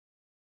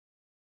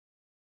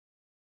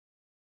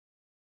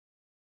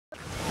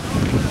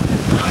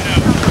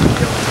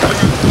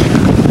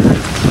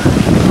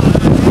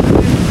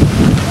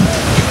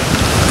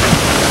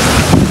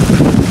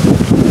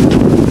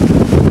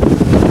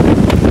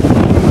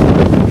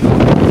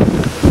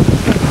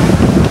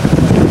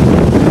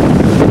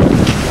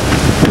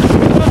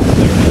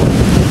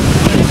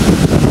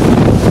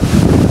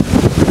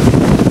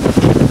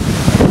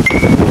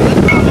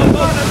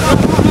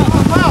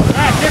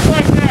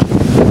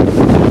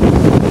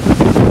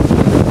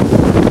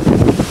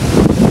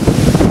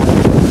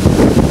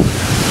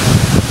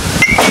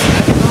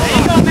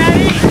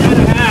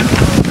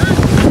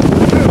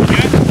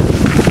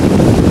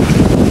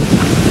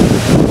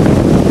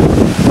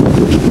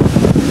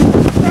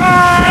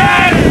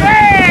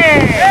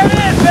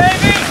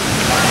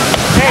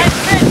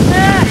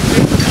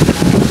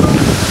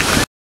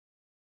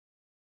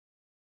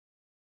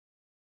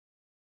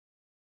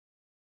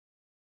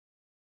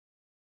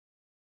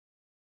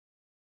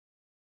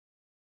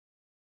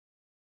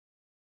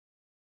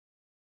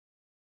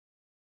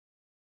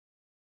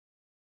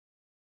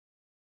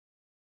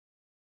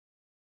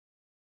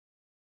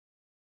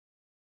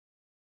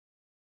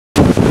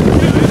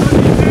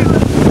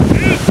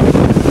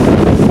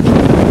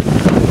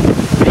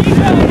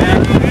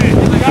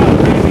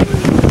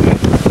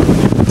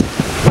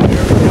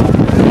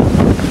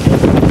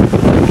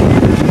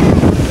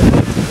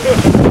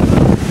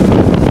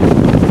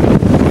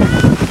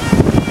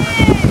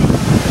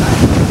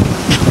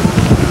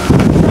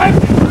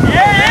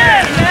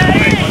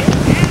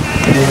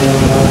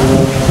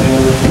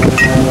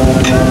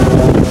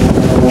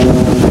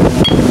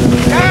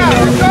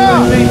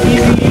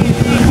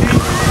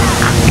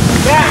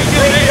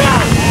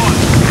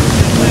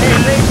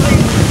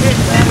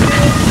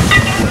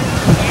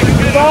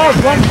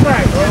 One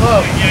strike.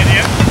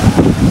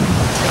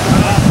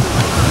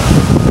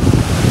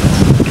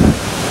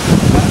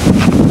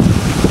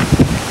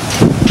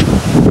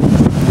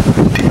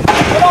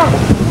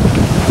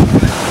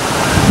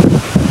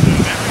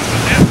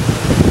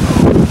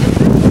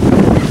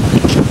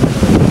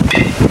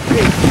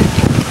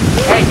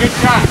 Good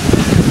shot.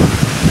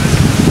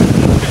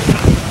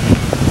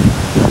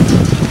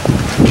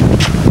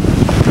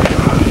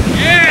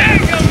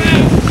 Yeah, go,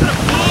 man. Good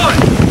boy.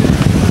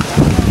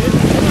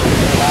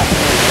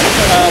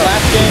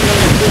 Last game, when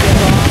we threw this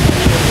off.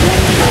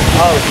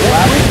 Oh,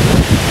 last week?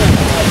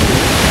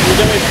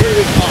 We're doing 3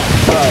 weeks off.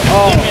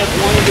 Oh. Then we have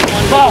one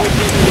regular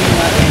season game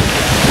left.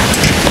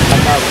 I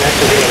thought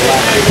next was the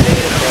last week.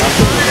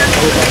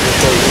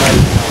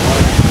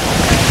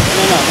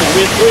 No, we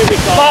have 3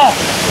 weeks off.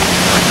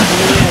 And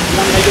then we have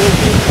one regular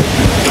season.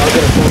 I'll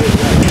get a 4 week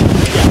left.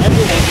 Yeah,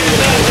 every week.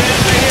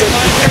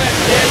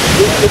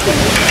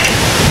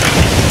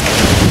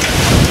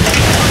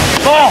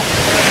 Ball!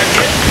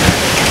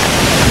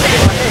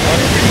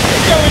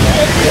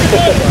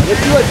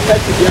 Let's do like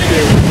Texas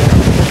yesterday.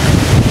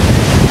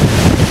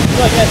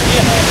 Like that,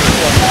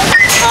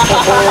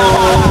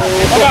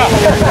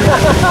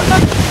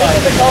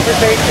 It's a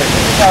conversation.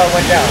 This is how it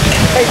went down.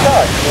 Hey,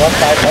 Todd, you want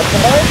 $5 of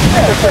mine?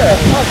 Yeah, sure.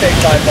 I'll take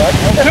 $5.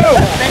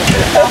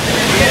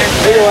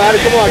 Hey, Adam,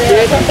 come on,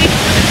 kid.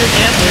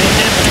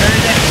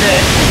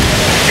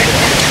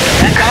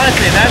 That's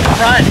honestly, that's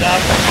pride,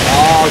 dog.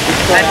 Oh,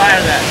 good I stuff. admire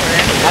that.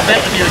 I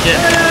bet with you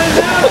again.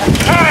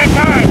 Time!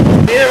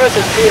 Neither of us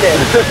have seen it.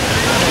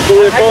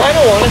 I kind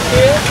of want to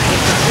see it.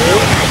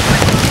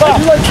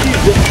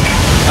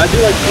 I do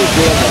like Steve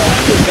Jam, though.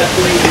 That's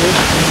the way you do it.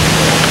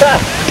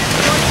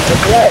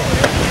 That's right.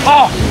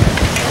 Oh!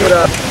 Good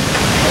up.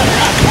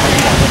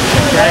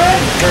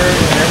 Dragon, bird,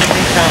 and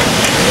everything counts.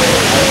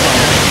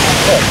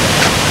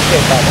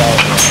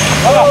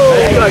 Oh,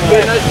 there you go,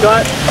 kid. Nice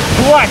cut.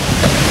 What?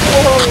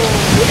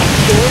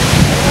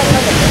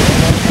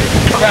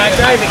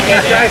 Drive it,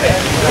 kid. Drive it.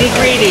 Be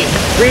greedy.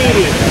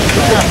 Greedy.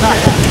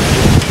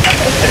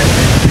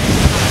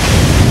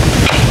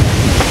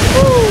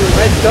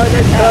 Nice cut,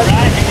 nice cut.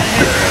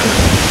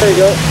 There you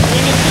go.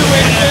 Swing it two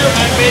ways there.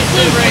 My base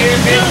is right here.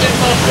 Base is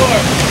plus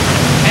 4.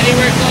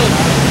 Anywhere close.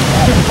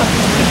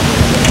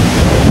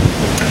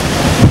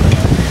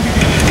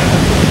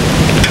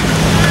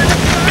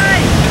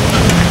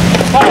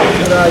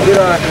 Good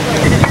on.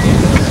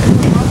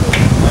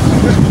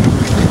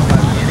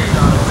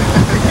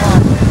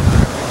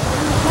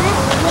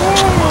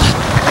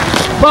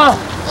 Ball!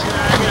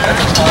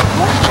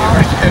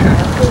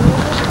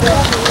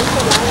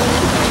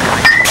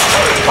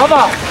 Come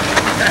on!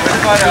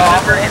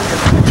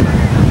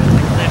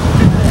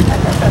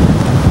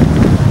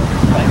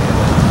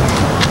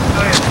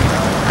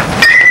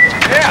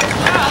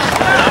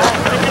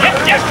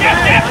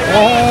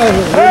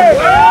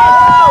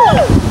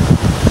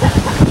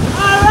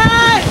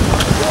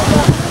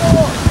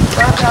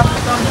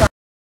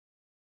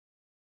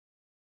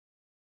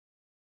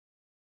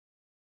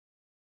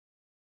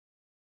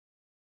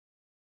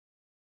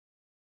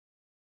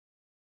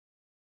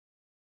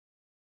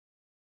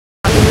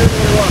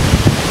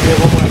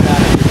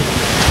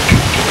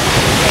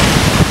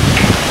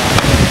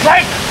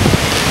 Right!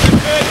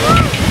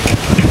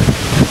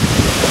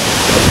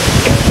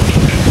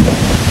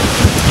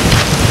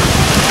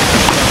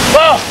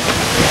 Ball!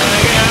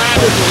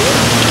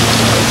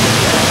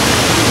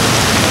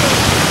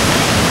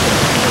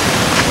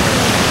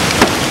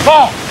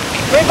 Ball!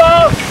 3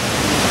 balls!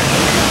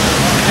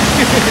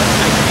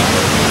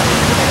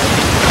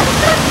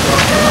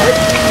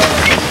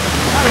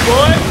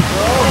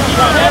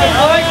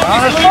 On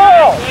the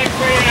ball!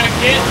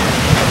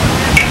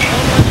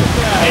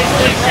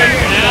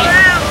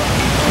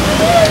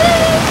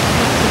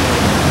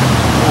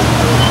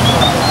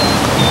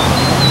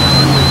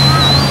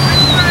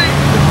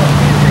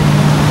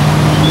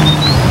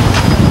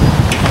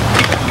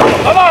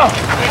 Come on!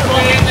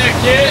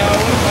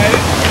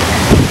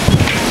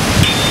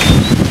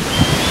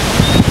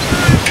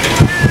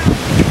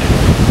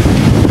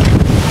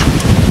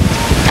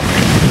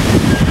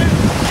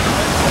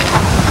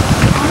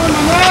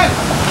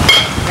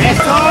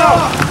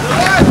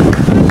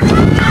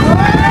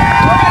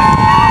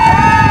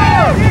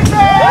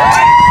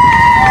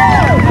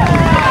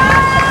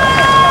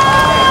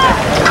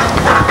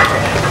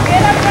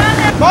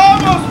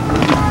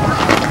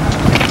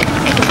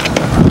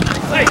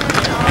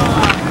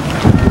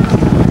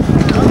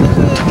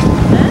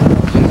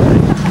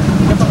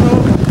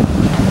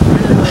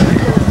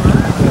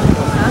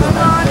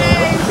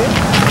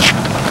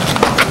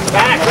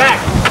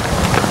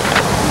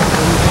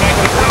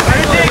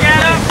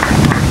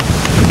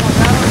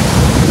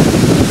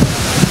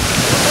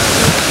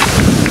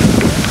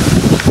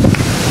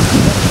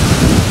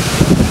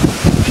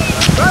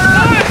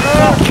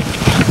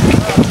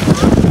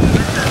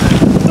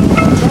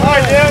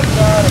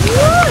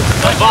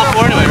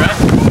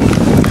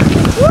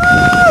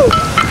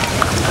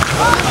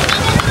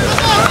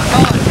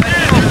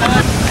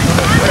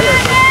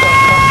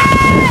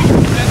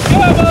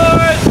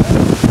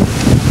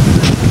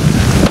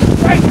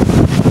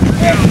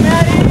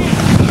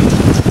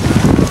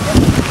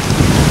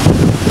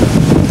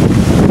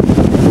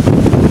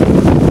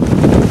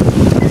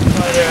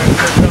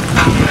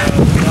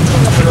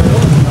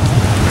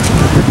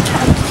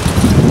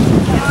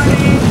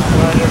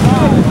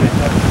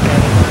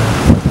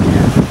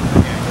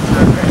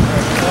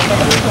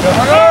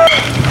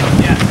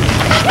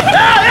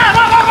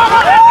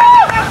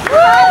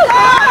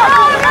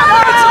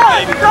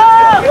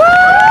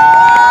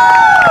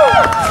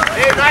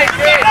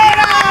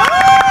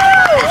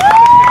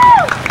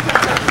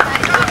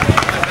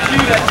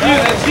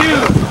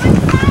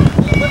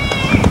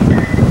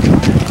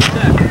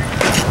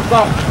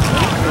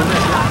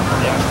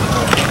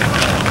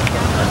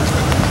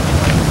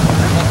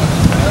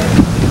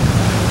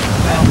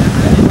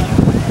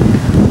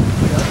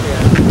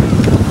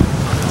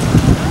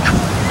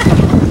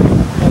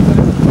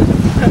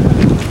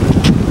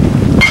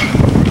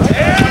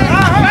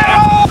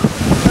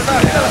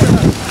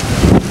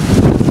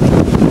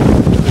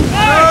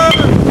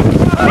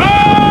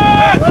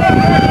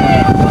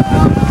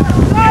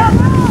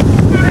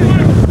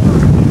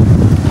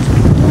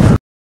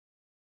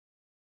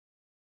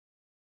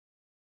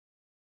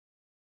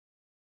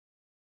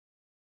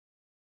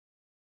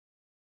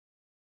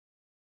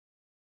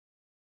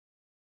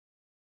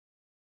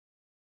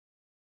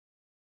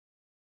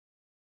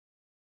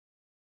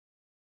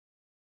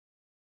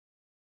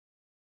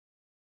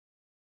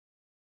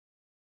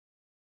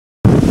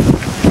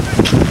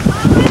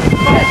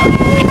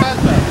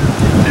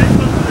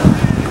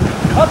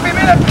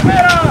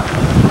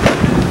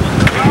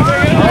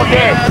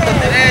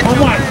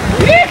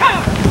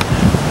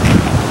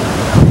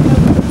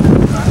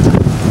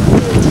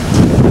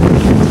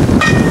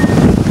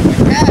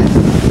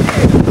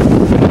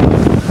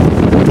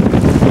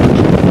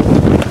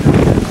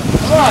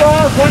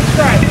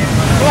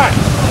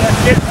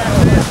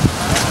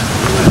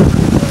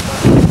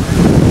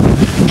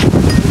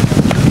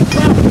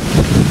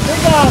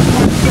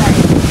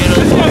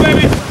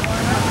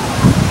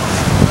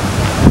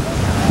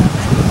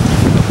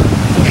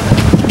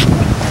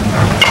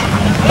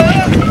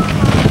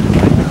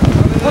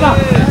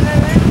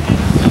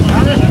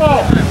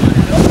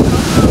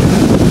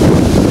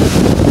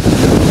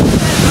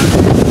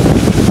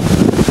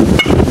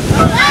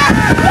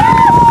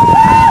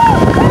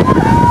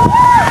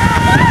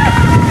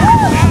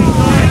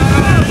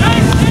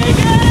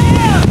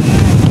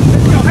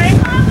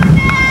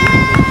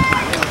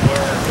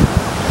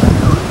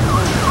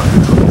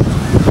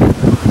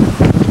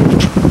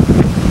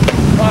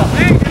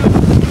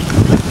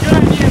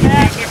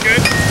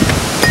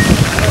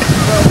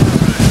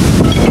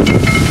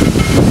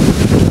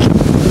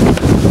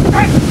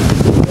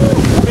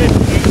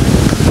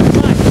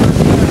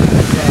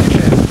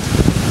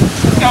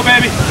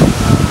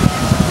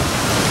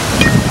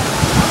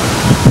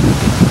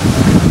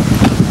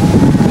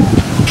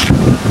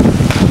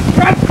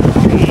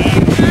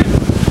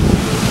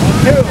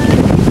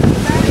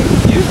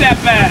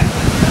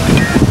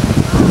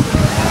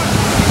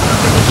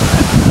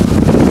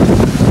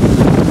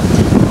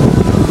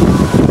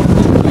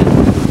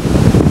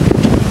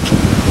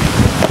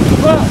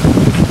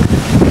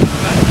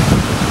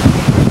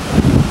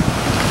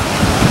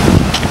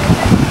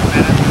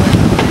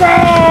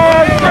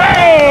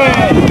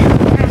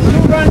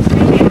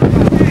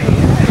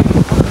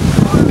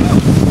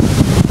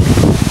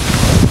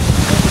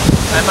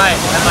 might.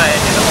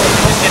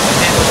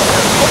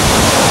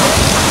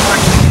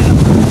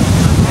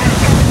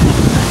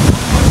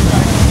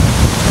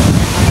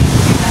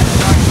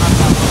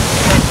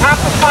 Top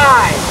of 5.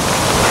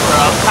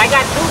 I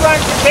got 2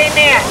 runs that came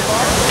in.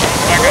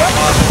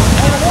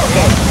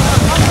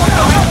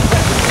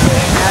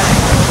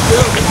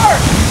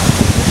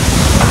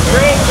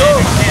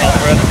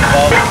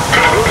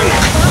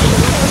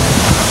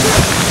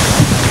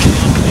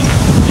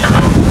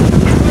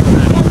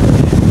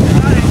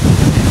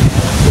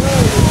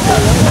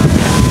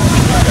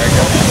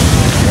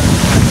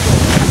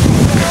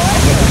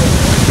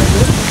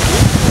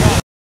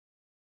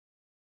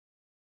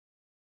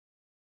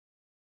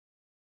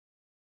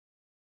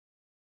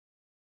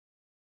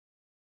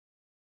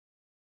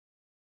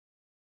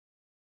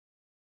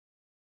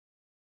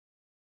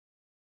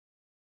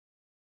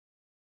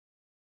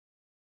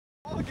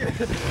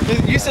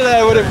 You said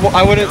I wouldn't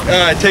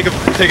take a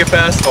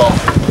fastball.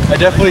 I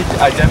definitely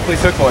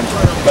took one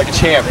like a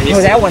champ. Oh,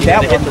 that one. I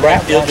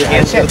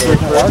said there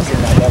was in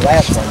that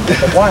last one. But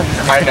the one.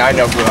 I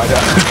know, bro.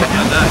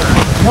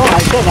 No, I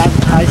said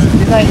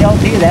didn't I yell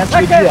to you? That's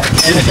good.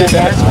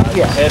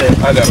 Yeah.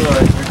 I know.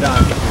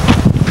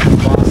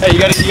 Hey, you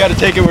gotta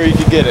take it where you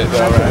can get it,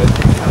 though, right?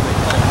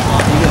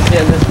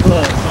 Yeah, let's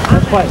play.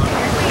 Let's play.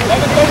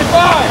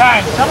 7:35.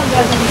 Time. Someone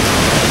doesn't.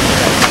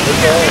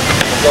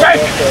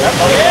 Break.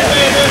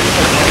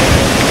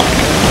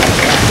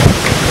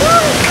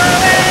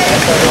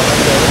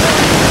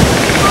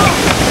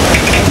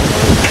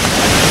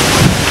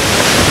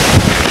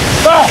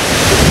 Ball.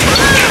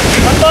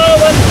 1 ball,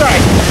 1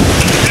 strike.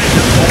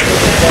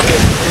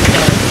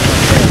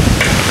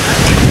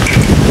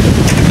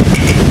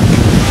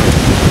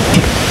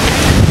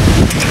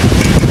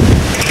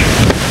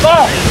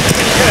 Ball.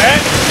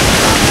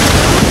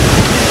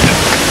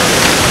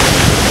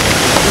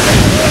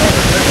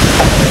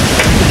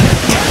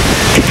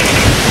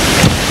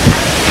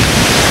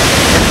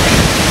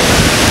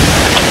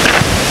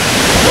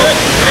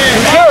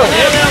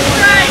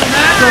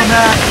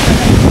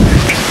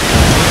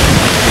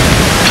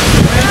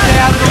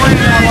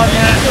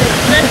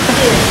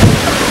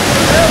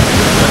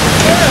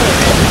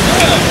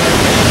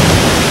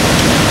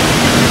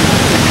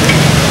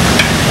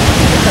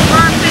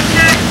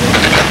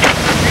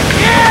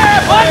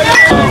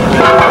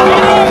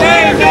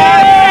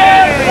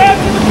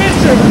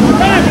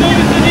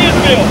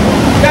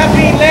 Stop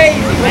being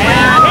lazy,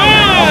 man.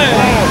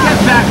 Get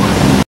back.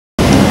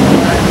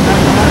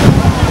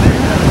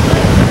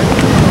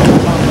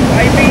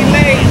 Why you being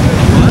lazy?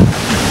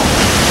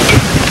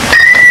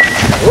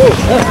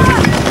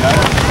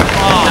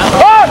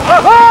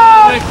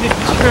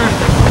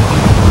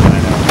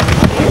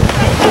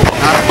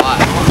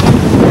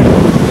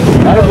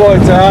 Attaboy,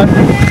 Todd.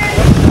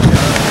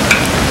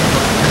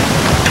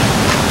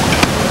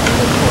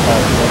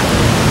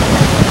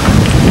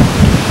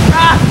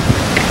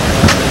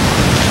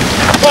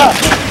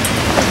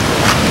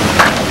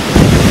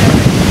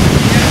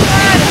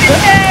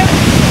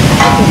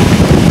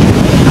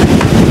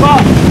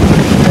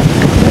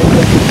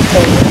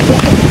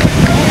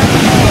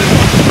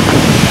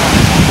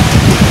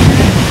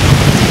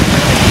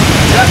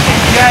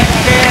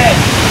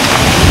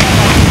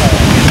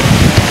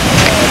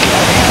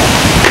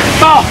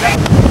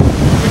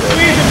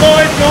 Squeeze it,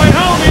 boys. Going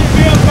home.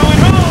 Infield going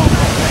home.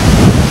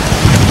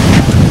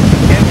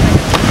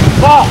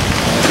 Ball.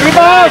 3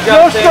 balls,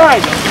 no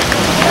strike.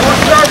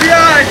 4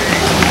 RBI.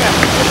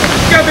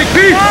 Got a big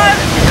piece.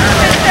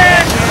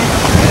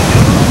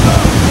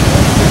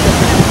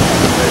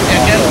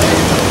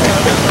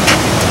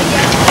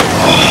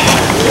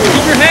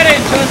 Keep your head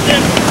in,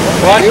 Justin.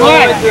 Watch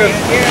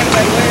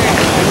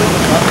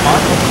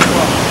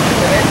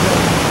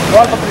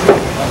What?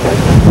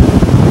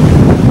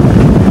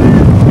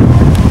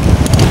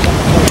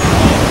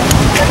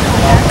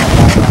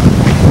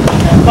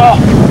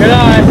 Good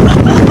eye.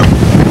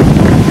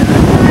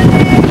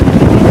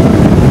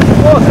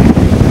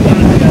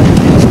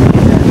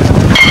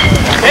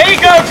 There you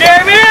go,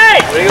 Jeremy.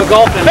 There you go,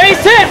 golfing.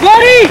 Base hit,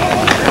 buddy.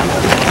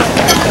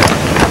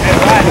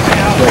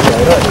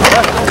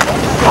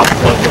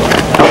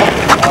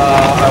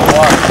 I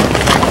won.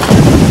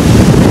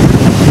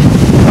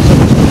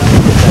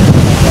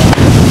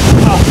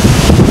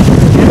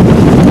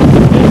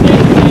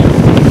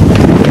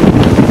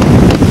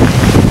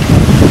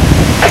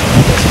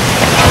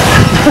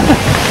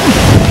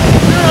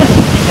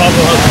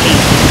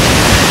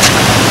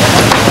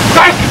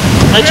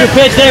 That's your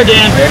pitch there,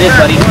 Dan. There it is,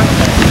 buddy.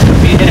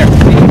 Be a hitter.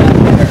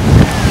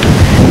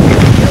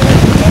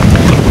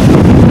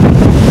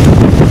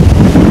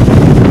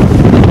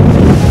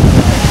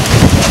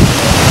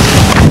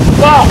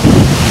 Ball.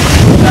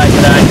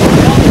 Good eye.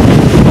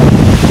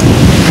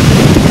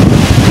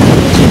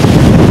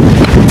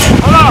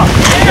 Hold on.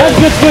 That's a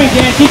good swing,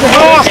 Dan. Keep your head.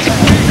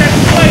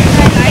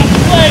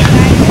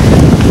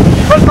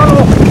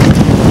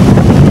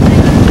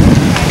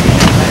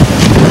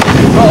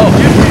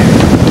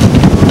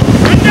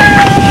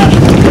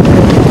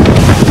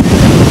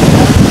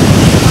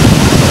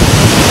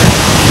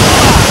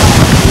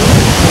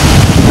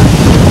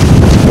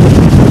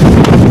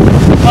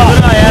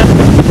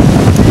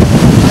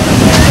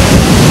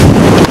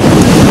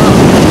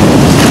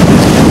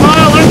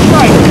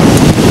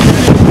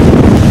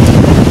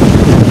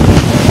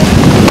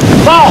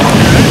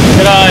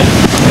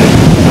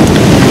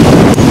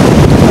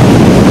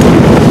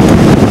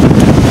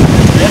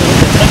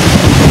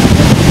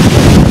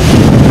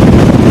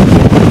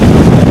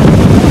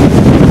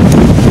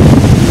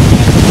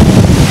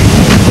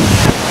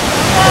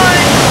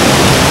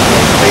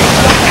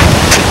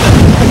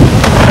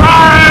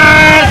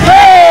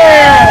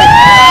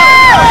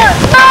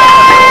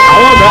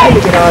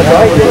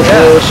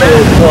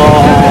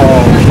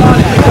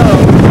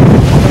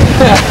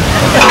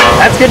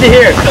 That's good to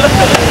hear.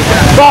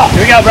 Ball.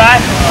 Here we go,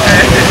 Brian.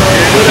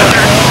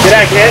 Good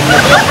act, kid.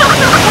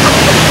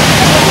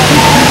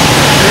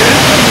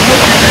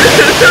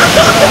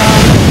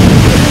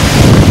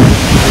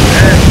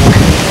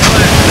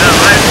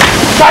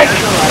 Strike.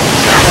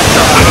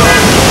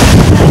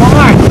 Come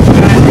on.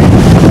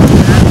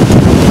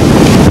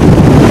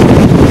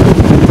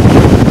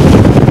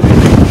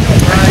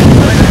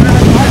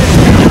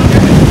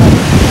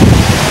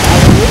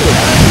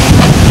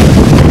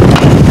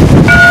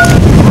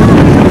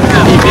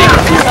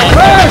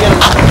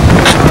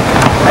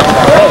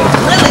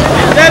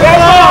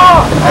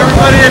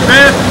 Everybody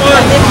advance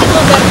one.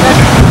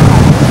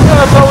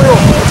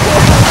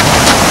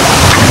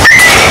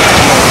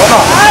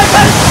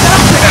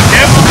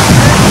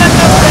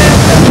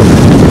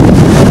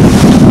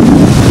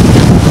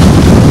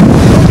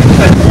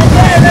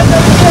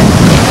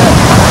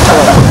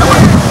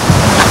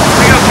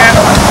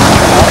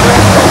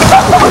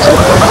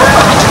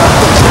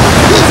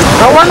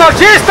 ¡No bueno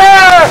chiste!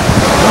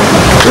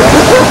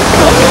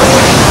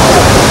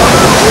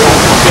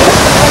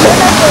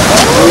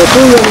 Lo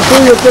tuyo,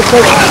 ¿qué es eso?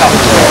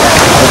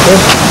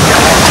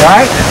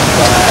 Right?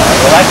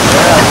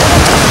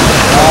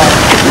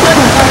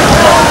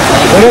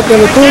 Espérate,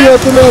 lo tuyo,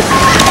 tú lo...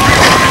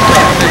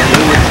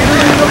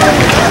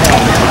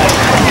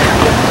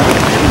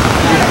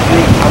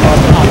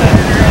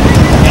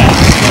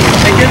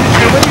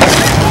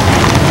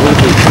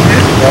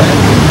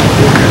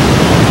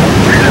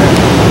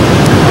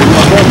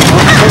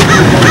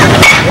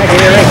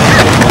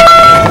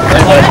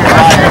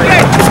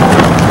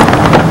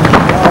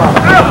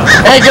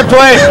 Hey, good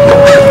play.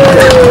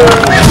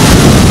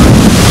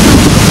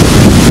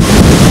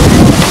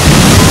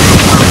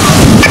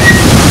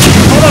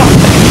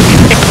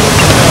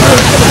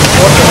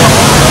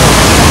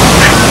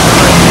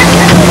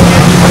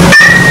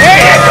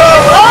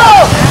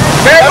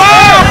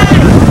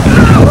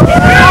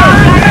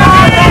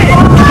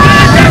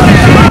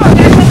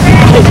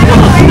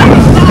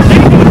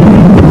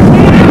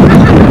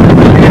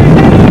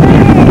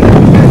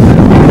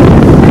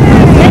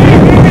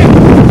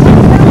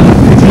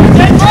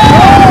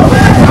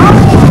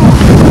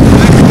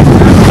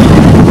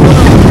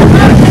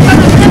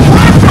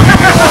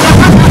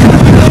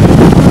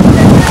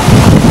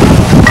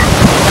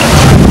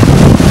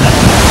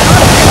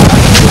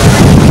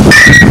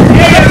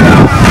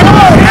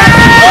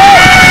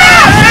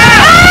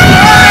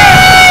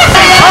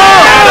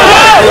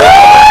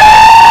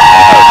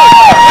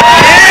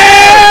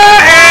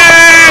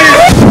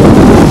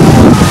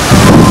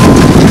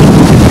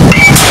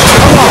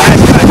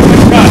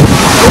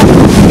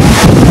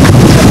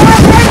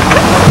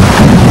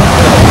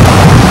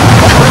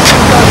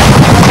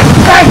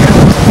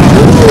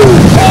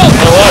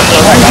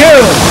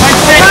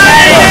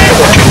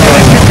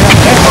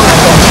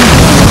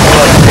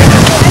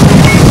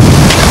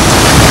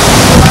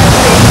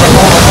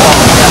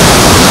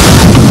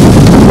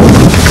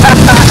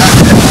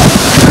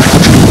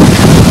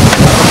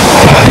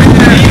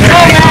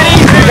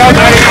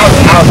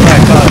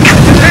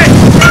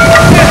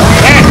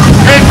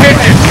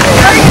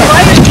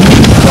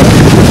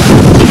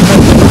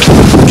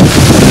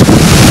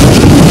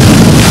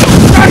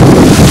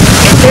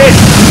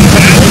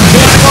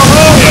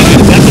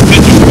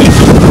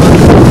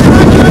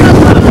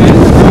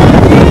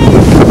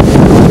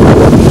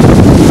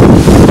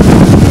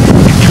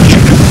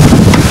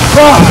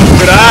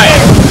 Good eye.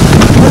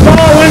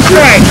 Ball, one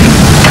strike.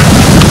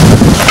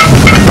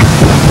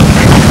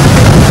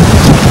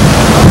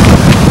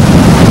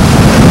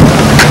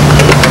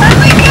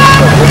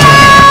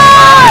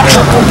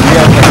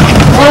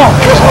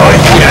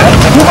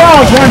 Two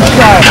balls, one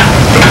strike.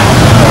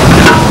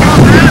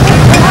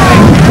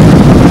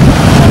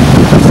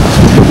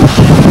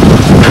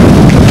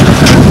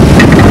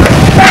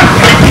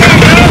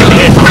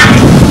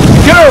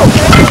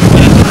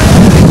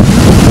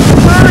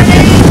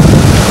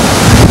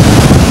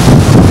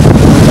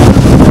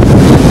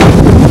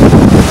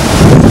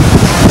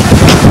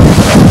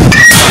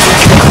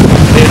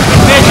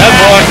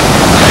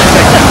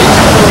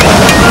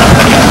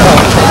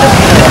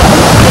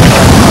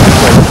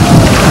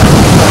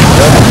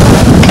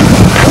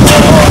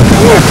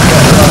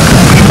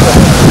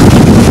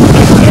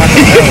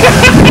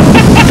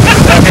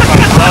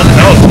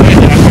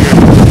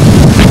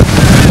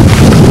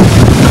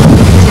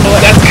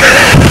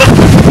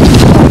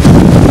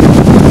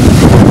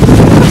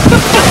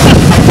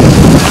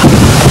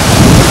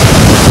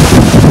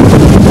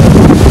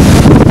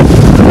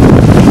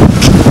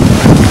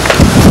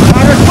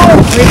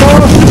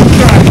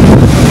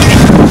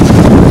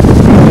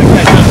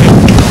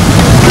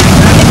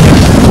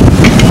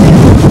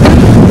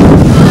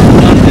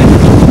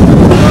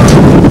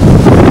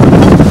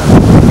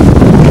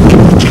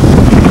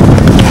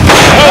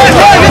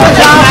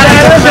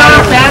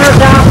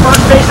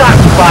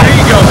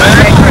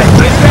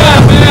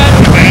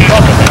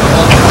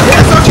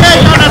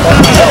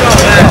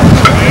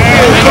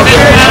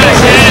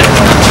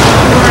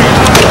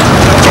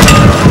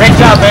 Great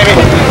job, baby.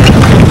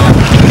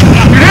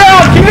 Get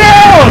out! Get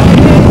out!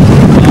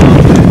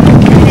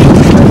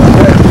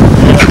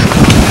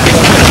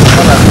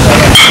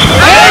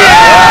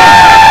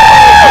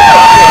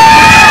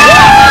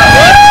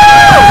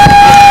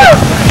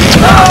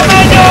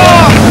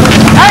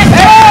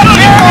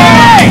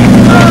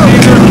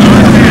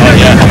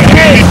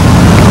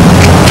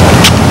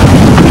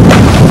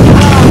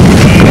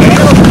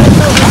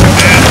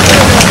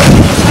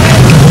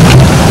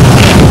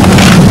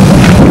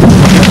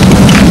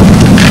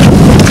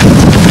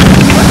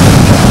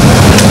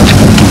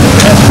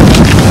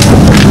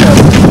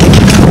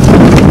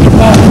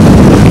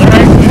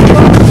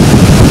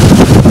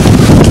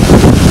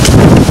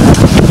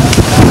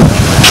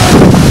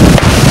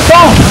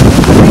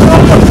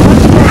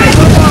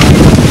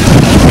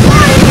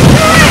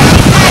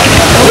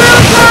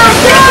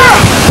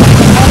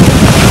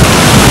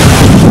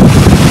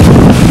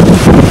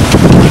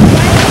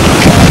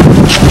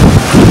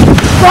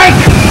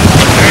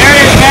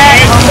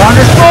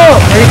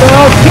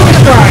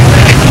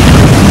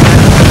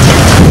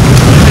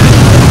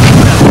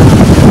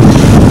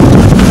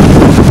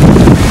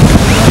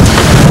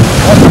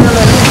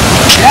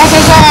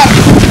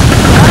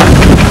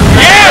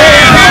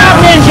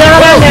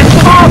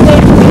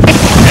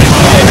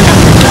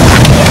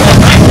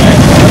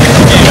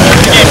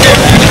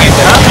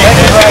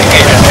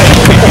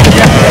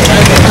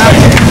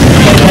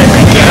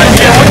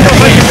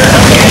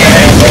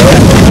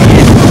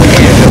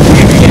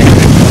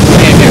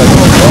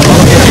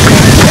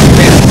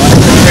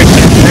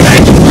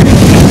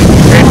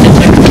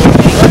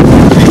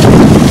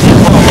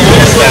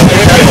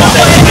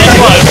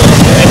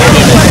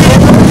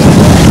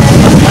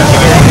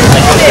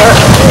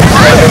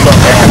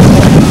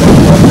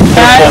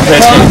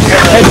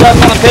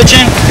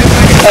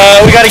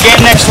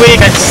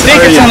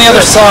 think it's on the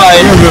other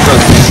side.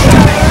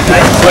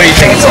 What do you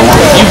think it's a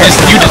long? You just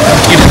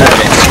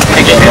heard it.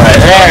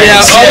 Yeah,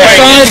 other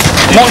side.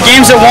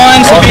 Games at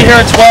 1, so be here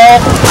at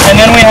 12, and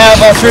then we have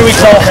 3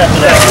 weeks off after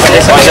that.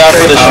 Watch out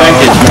for the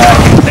shrinkage, man.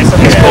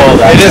 It's cold.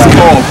 It is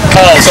cold.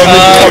 So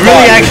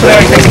really, actually,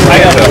 I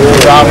got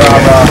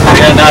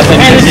yeah, nothing.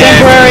 and it's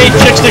temporary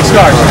chick stick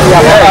scars.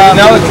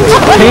 Now it's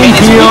pain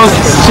heals,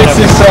 6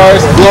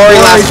 stars, glory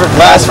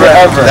lasts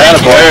forever. There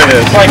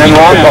it is. And then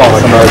long ball.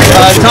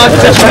 Todd,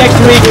 catch you next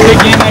week. Big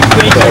game next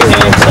week.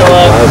 Okay, so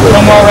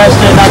no more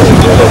rested, not too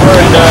much over,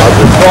 and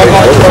we're all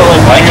going early.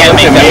 I can't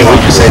make that.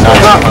 Would you say no?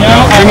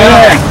 You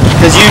know,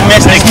 Because you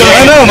missed the game.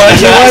 I know, man.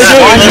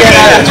 Why do get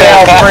out of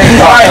jail free?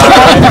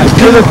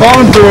 For the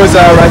bone bruise,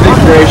 I think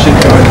creation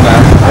going to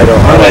that. I don't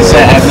know. What did I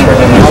say? I've never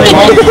done that.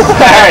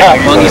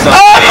 Mongeese on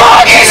 3!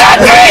 Mongeese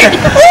on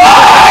 3!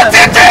 1,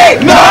 2,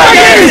 3!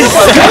 Mongeese!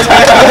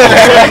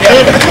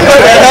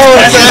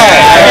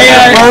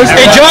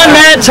 Hey, John,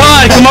 Matt,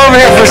 Todd, come over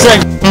here for a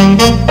second.